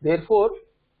 Therefore,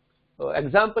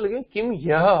 example again, Kim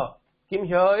Yaha. Kim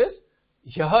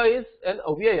Yaha is an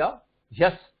avyaya,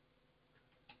 yes.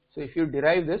 So if you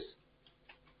derive this,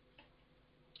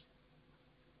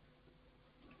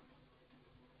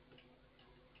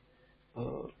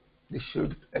 this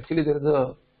should, actually there is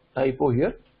a typo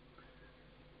here.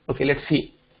 Okay, let's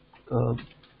see.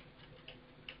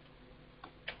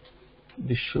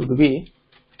 This should be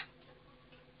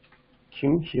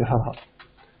Kim Hyaha.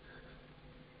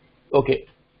 Okay,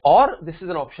 or this is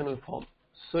an optional form.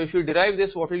 So if you derive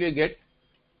this, what will you get?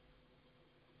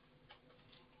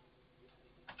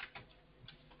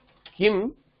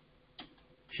 Kim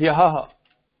Hyaha.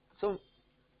 So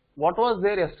what was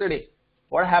there yesterday?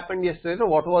 What happened yesterday?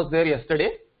 What was there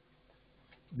yesterday?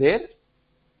 There,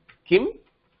 Kim,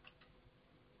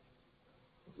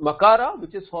 Makara,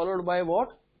 which is followed by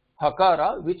what?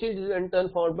 Hakara, which is in turn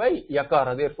followed by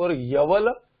Yakara. Therefore,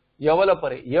 Yavala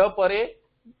Pare. Ya Pare,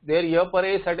 there Ya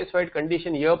Pare is satisfied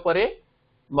condition. Ya Pare,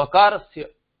 Makarasya.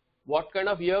 What kind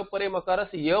of Ya Pare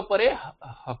Makarasya? Ya Pare,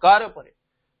 Hakara Pare.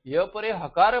 Ya Pare,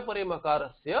 Hakara Pare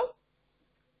Makarasya.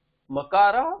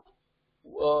 Makara,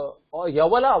 or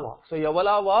Yavalava. So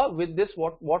Yavalava, with this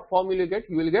what form will you get?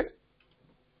 You will get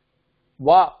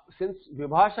Va. Since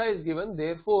Vibhasha is given,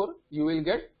 therefore you will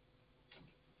get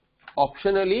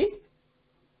optionally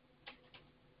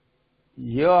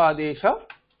Ya Adesha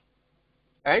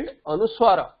and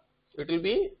Anuswara. It will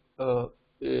be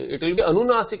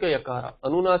Anunasika Yakara.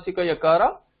 Anunasika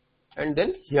Yakara and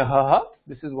then Yahaha.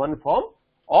 This is one form.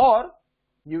 Or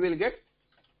you will get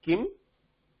Kim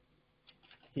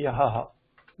Yahaha.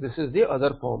 This is the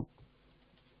other form.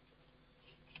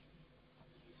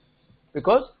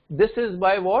 Because this is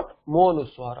by what?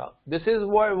 Monuswara. This is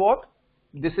by what?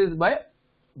 This is by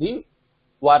the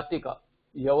Vartika.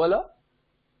 Yavala,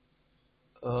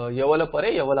 Yavala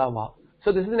Pare, Yavala Va.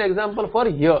 So this is an example for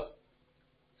Ya.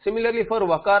 Similarly for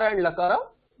Vakara and Lakara,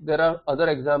 there are other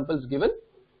examples given.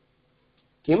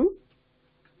 Kim.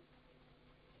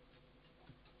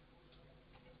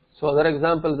 So other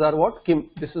examples are what? Kim.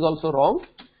 This is also wrong.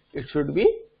 it should be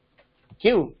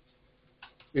Q.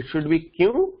 It should be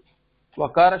Q.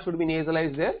 Vakara should be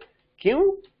nasalized there.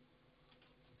 Q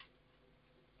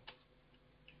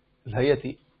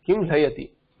Layati. Kim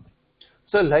Layati.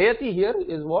 So Layati here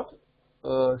is what?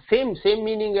 Same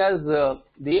meaning as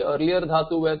the earlier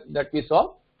dhatu that we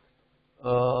saw,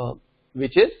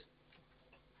 which is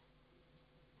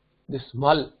this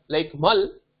mal. Like mal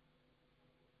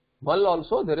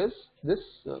also there is this.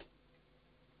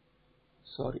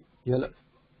 Yala.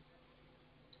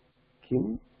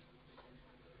 Kim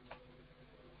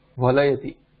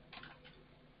Valayati.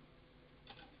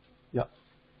 Yeah.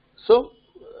 So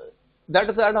that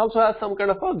also has some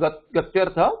kind of a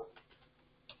gatyartha.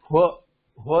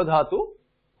 Hva dhatu,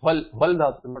 hval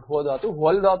dhatu, not hva dhatu.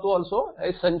 Hval dhatu also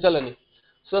is sanchalane.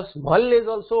 So small is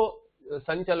also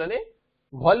sanchalane.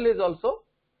 Hval is also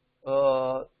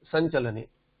sanchalane.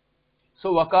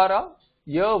 So vakara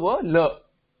ya va la.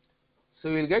 So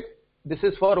we will get, this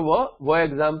is for va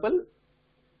example.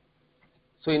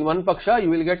 So in one paksha you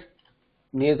will get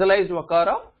nasalized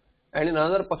vakara, and in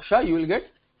another paksha you will get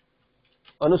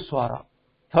anuswara.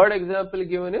 Third example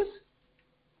given is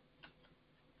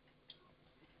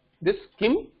this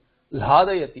Kim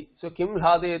Lhadayati. So Kim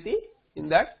Lhadayati, in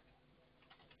that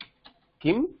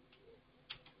Kim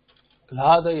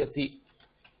Lhadayati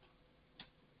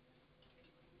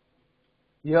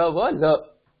Ya va la.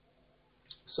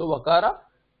 So vakara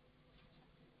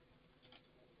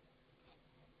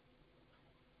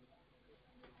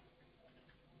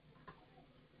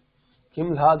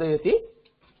Kim Lhadayati.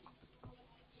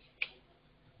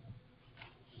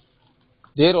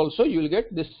 There also you will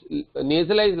get this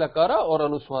nasalized lakara or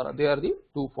anuswara. They are the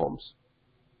two forms.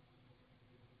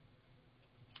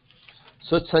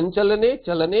 So sanchalane,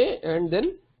 chalane, and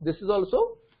then this is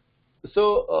also.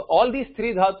 So all these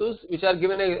three dhatus which are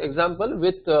given an example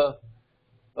with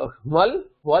mal,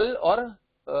 val or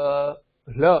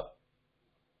la.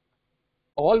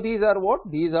 All these are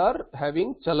what? These are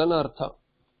having chalana artha.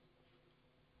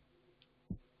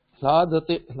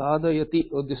 Hladayati.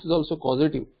 Oh, this is also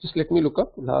causative. Just let me look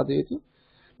up. Hladayati.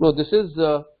 No, this is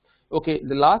okay.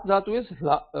 The last dhatu is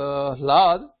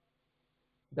hlad.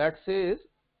 That says,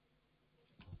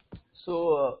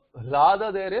 so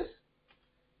hlada there is.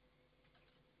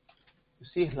 You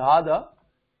see, hlada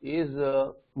is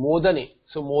modane.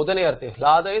 So modane arte.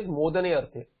 Hlada is modane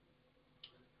arte.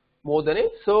 Modane.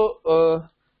 So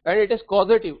and it is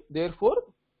causative. Therefore,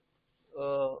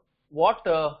 what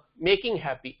making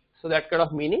happy. So that kind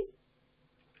of meaning.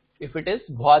 If it is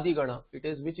bhadi gana, it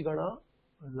is which gana?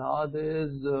 Lad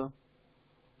is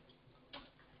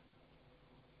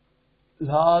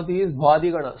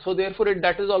bhadi gana. So therefore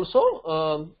that is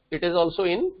also it is also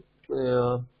in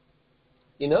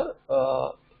a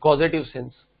causative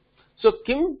sense. So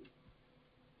Kim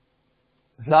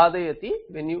Hladayati,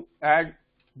 when you add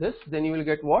this, then you will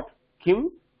get what?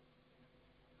 Kim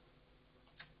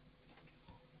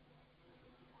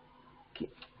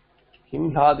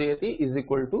Hladayati is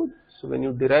equal to, so when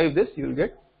you derive this, you will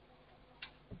get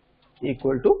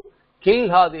equal to King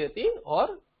Hladayati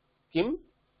or Kim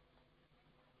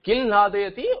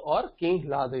Hladayati or King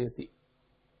Hladayati.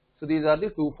 So these are the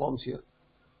two forms here.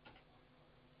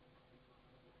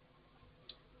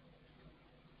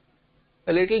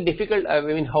 A little difficult. I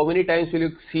mean, how many times will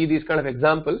you see these kind of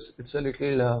examples? It's a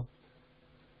little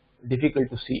difficult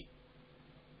to see.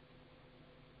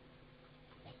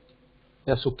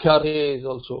 Yeah, Sukhyare is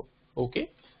also okay.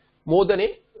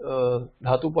 Modane,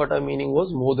 dhatu pata meaning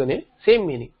was modane, same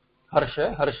meaning.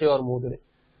 Harsha or modane.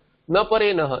 Na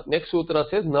pare naha. Next sutra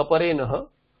says na pare naha.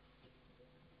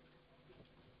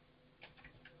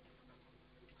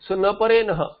 So na pare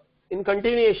naha. In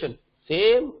continuation,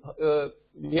 same.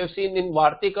 We have seen in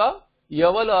Vartika,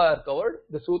 Yavala are covered.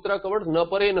 The sutra covers na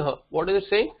pare naha. What is it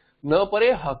saying? Na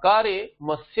pare hakare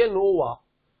masya nova.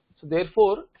 So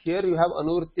therefore, here you have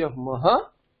anurti of maha,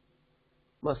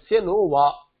 masya no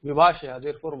va, vivashya.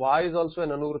 Therefore, va is also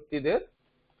an anurti there.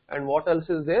 And what else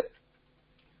is there?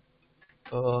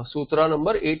 Sutra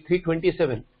number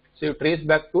 8327. So you trace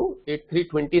back to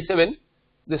 8327.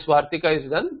 This Vartika is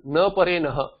done. Na pare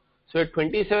naha. So at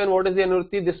 27, what is the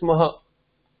anurti? This maha.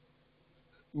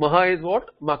 Maha is what?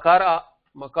 Makara.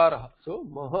 So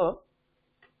maha,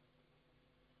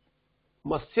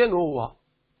 masya no va.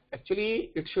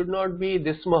 Actually, it should not be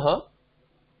this maha.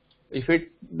 If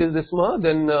it is this maha,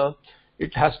 then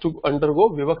it has to undergo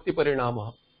vivakti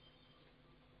parinama.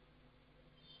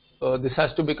 This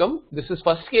has to become, this is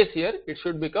first case here, it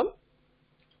should become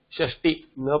shashti.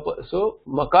 So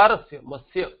makarasya,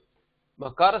 masya,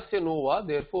 makarasya nova.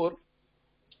 Therefore,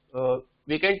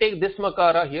 we can take this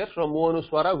makara here from mu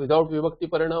anuswara without vibhakti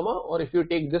parinama, or if you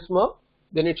take this ma,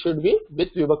 then it should be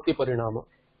with vibhakti parinama.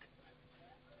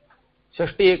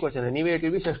 Shashti ekvachana, anyway it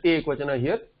will be Shashti ekvachana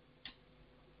here.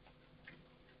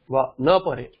 Va, na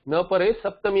pare is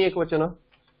Saptami ekvachana,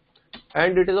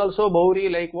 and it is also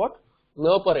Bahuri like what?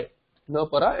 Na pare, na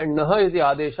para, and naha is the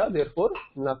adesha, therefore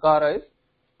nakara is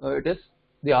it is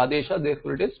the adesha,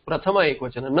 therefore it is Prathama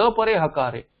ekvachana. Na pare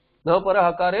hakare, na para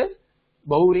hakare is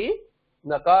Bahuri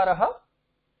nakaraha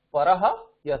paraha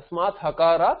yasmat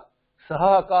hakarat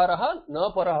saha hakaraha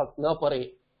na paraha na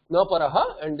pare na paraha,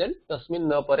 and then tasmin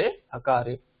na pare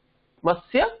hakare.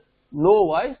 Masya no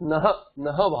wise naha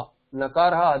nahava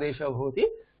nakaraha adesha bhavati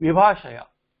vibhashaya.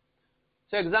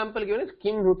 So example given is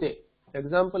kim nute.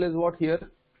 Example is what here?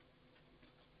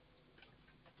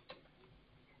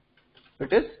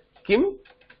 It is kim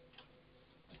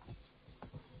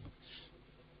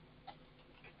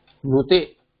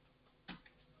nute.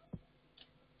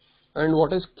 And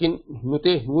what is kin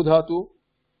nute? Nu dhatu.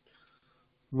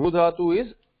 Nu dhatu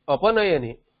is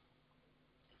apanayane.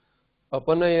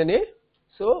 Apanayane.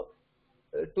 So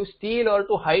to steal or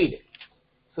to hide.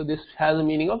 So this has a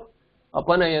meaning of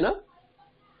apanayana,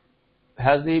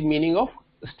 has the meaning of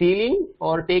stealing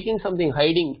or taking something,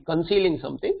 hiding, concealing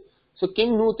something. So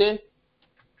kim nute,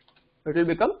 it will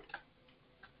become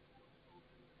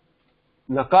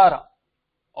nakara.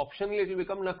 Optionally it will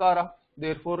become nakara.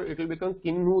 Therefore it will become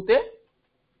kim nute,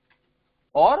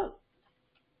 or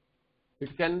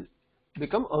it can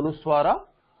become anuswara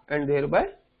and thereby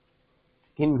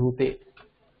kinhute.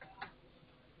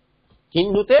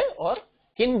 Kinhute or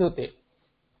kinhute.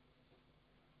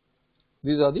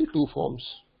 These are the two forms.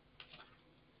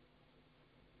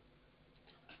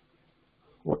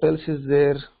 What else is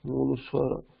there?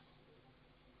 Anuswara.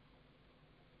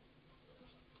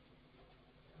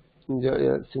 Yeah,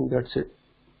 I think that's it.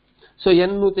 So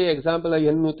yannute, example of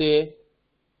yannute,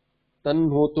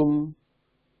 tanhotum.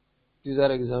 These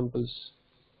are examples.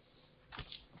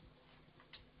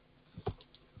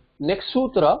 Next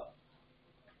sutra,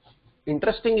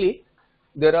 interestingly,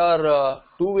 there are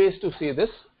two ways to say this.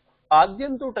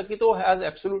 Adyanto Takito has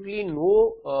absolutely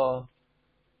no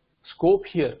scope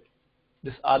here.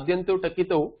 This Adyanto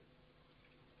Takito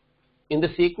in the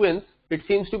sequence, it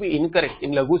seems to be incorrect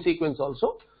in Laghu sequence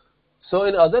also. So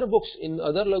in other books, in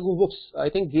other Laghu books, I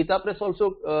think Gita Press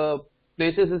also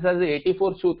places this as the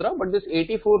 84th sutra, but this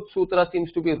 84th sutra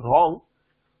seems to be wrong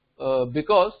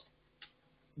because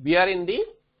we are in the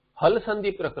Hal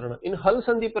Sandhi Prakarana. In Hal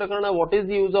Sandhi Prakarana, what is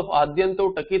the use of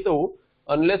Adyanto Takito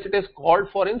unless it is called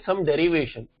for in some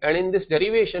derivation? And in this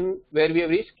derivation where we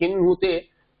have reached Kinhute,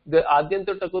 the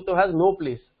Adyanto Takito has no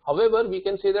place. However, we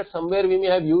can say that somewhere we may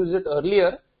have used it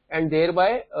earlier and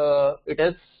thereby it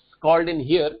is called in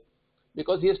here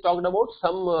because he has talked about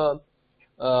some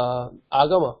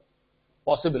agama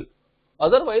possible.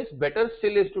 Otherwise, better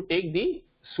still is to take the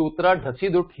sutra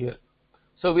Dhasidut here.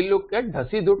 So we'll look at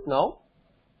Dhasidut now,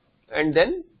 and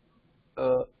then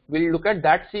we'll look at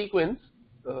that sequence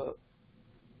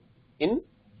in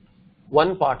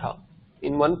one patha.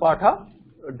 In one patha,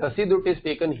 Dhasidut is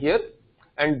taken here,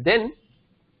 and then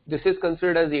this is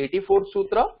considered as the 84th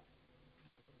sutra.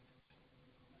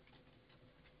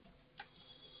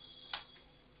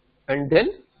 And then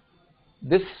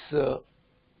this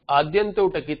Adyanto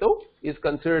Takito is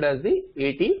considered as the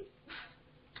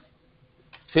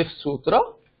 85th sutra.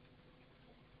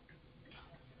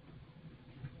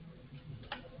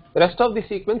 Rest of the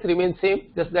sequence remains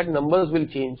same, just that numbers will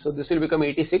change. So this will become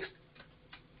 86th.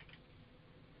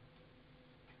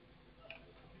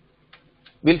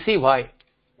 We'll see why.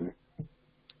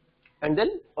 And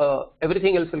then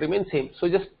everything else will remain same. So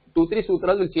just 2-3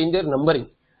 sutras will change their numbering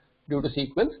due to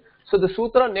sequence. So the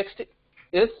sutra next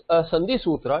is a Sandhi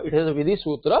Sutra. It is a Vidhi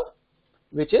Sutra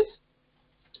which is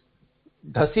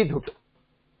Dhasidut.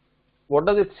 What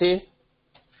does it say?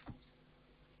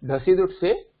 Dhasidut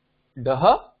say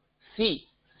Daha Si.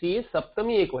 Si is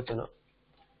Saptami Ekvachana.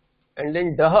 And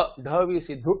then Daha we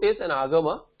see Dhut is an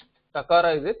Agama.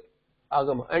 Takara is it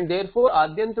Agama. And therefore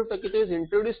Adyanto Takito is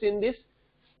introduced in this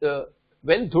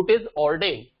when Dhut is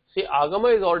ordained. See,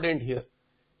 Agama is ordained here.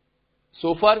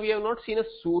 So far we have not seen a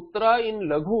sutra in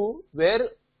Laghu where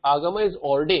Agama is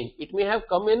ordained. It may have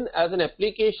come in as an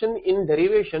application in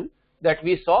derivation that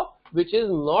we saw, which is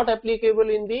not applicable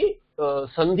in the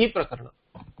Sandhi Prakarana.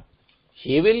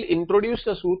 He will introduce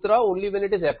a sutra only when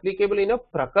it is applicable in a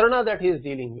Prakarana that he is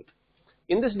dealing with.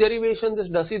 In this derivation, this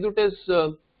Dhasidut is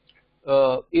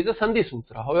a Sandhi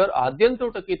Sutra. However,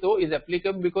 Adyanto Takito is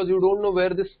applicable because you don't know where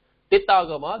this Tit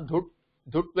Agama,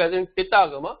 Dhut present Tit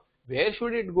Agama, where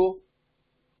should it go?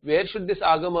 Where should this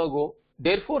Agama go?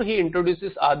 Therefore, he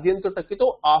introduces Adyanto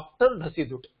Takito after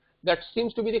Dhasidut. That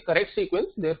seems to be the correct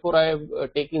sequence. Therefore, I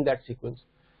have taken that sequence.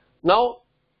 Now,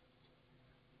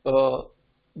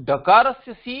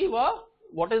 Dakarasya si va,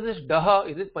 what is this daha?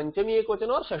 Is it Panchami Ekvachana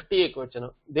or Shashti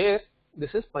Ekvachana? There,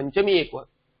 this is Panchami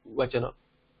Ekvachana.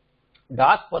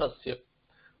 Dat Parasya.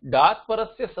 Dat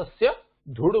Parasya Sasya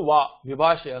Dhudva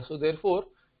Vibhashaya. So, therefore,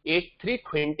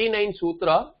 8329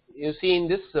 Sutra, you see in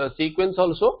this sequence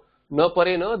also, Na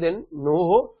Pare Na, then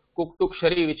Noho, Kuktuk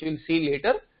Shari, which we will see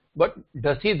later, but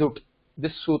Dhasidut,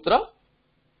 this Sutra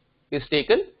is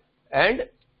taken, and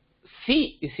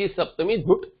C is Saptami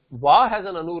Dhut. Va has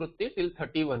an Anuvritti till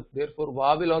 31. Therefore,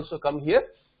 Va will also come here.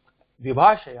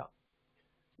 Vibhashaya.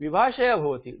 Vibhashaya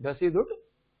Bhavati. Dhasidut.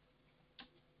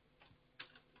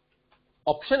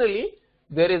 Optionally,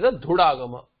 there is a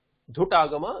Dhudagama.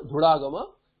 Dhudagama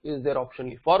is there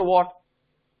optionally. For what?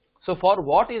 So, for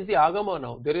what is the Agama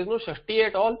now? There is no Shashti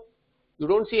at all. You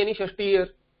don't see any Shashti here.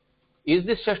 Is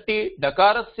this Shashti?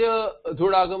 Dakarasya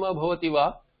Dhudagama Bhavati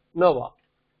Va? No Va.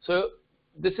 So,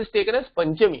 this is taken as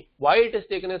Panchami. Why it is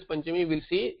taken as Panchami, we'll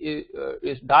see,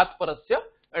 is Dat Parasya.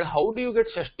 And how do you get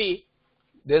Shashti?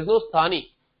 There is no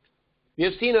Sthani. We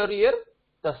have seen earlier,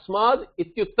 Tasmad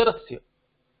Ityuttarasya.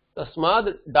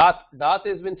 Tasmad Dat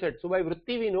has been said. So by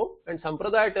Vritti we know, and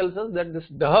Sampradaya tells us that this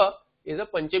Daha is a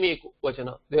Panchami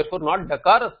Ekvachana. Therefore not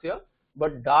Dakarasya,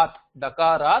 but Dat.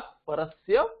 Dakarat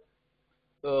Parasya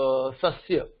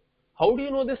Sasya. How do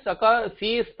you know this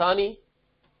C is Sthani?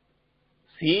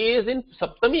 C is in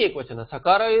Saptami Ekvachana.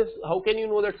 Sakara is, how can you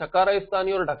know that Sakara is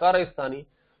Sthani or Dakara is Sthani?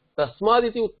 Tasmad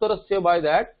iti uttarasya, by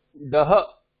that, Daha,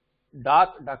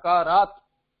 Dat, Dakarat,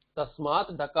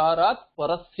 Tasmat, Dakarat,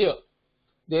 Parasya.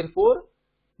 Therefore,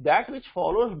 that which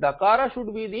follows Dakara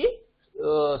should be the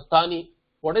Sthani.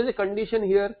 What is the condition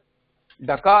here?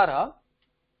 Dakara,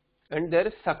 and there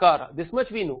is Sakara. This much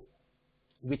we know.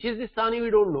 Which is the Sthani we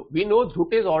don't know. We know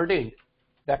Dhut is ordained.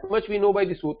 That much we know by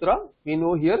the Sutra. We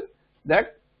know here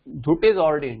that Dhut is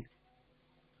ordained.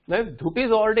 Now if Dhut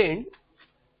is ordained,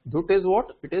 Dhut is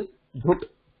what? It is Dhut.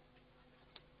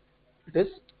 It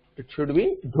should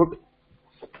be Dhut.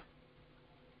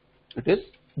 It is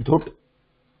Dhut.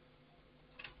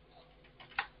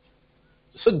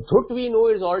 So Dhut we know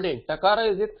is ordained. Takara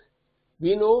is it.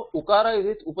 We know Ukara is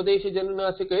it. Upadesha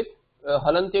Jananasika is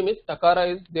Halantyam is.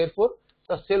 Takara is therefore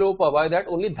Tasya. By that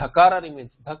only Dhakara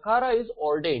remains. Dhakara is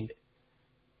ordained.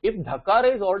 If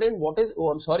Dhakara is ordained, what is, oh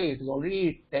I'm sorry, it is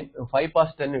already 5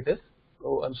 past 10 it is.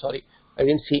 Oh I'm sorry, I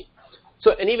didn't see.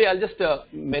 So anyway, I'll just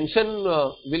mention,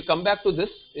 we'll come back to this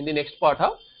in the next part.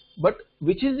 But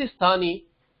which is the Sthani?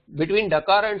 Between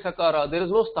Dakara and Sakara, there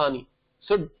is no Sthani.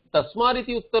 So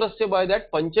Tasmariti Uttarasya, by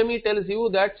that Panchami tells you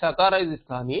that Sakara is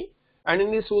Sthani, and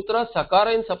in the Sutra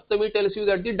Sakara in Saptami tells you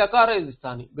that the Dakara is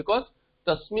Sthani, because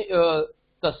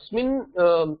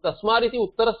Tasmariti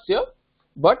Uttarasya,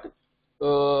 but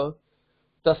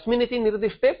Tasminiti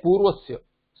Nirdishte Purvasya.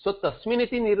 So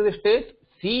Tasminiti Nirdishte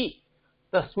C,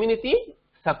 Tasminiti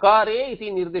Sakare iti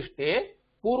Nirdishte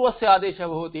Purvasya Adesha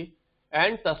Bhavati,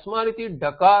 and Tasmariti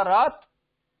Dakarat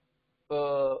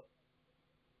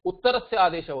Uttarasya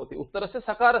Adesha Bhavati. Uttarasya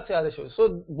Sakarasya Adesha Bhavati.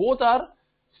 So both are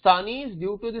Sthanis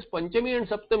due to this Panchami and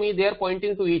Saptami, they are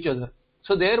pointing to each other.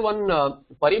 So there one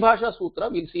Paribhasha Sutra,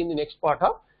 we'll see in the next part.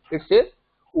 It says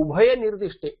Ubhaya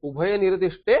Nirdishte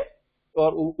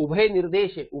or Ubhay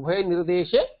Nirdeshe,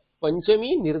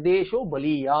 Panchami Nirdesho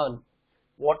Baliyan.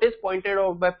 What is pointed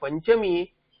out by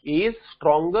Panchami is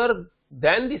stronger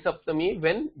than the Saptami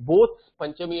when both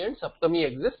Panchami and Saptami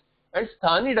exist, and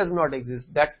Sthani does not exist.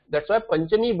 That's why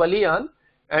Panchami Baliyan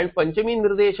and Panchami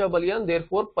Nirdesha Baliyan.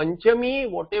 Therefore, Panchami,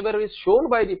 whatever is shown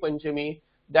by the Panchami,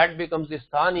 that becomes the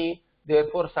Sthani.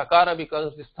 Therefore, Sakara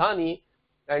becomes the Sthani,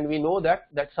 and we know that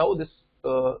that's how this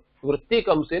Vritti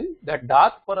comes in, that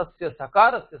Dat Parasya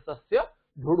Sakarasya Sasya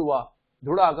Dhudva.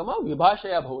 Dhudagama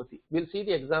Vibhashaya Bhavati. We'll see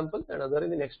the examples and other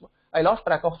in the next one. I lost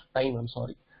track of time, I'm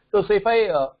sorry. So if I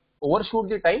overshoot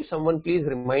the time, someone please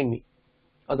remind me.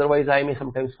 Otherwise, I may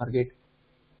sometimes forget.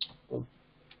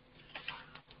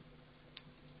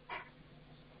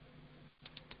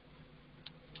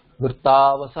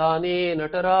 Vrittavasane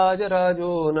Nataraj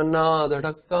Rajo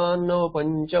Nannadhadakkanno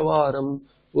Panchavaram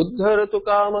Uddharatu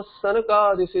Kamas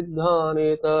Sanakadi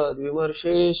Siddhaneta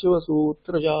Vimarshe Shiva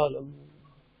Sutra Jalam.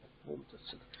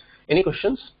 Any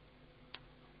questions?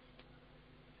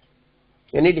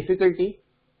 Any difficulty?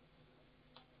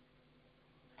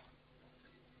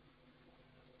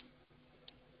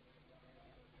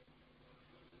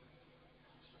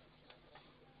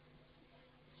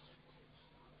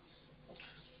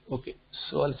 Okay,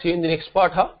 so I'll see you in the next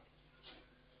part.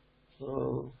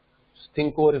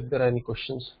 Think over if there are any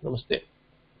questions. Namaste.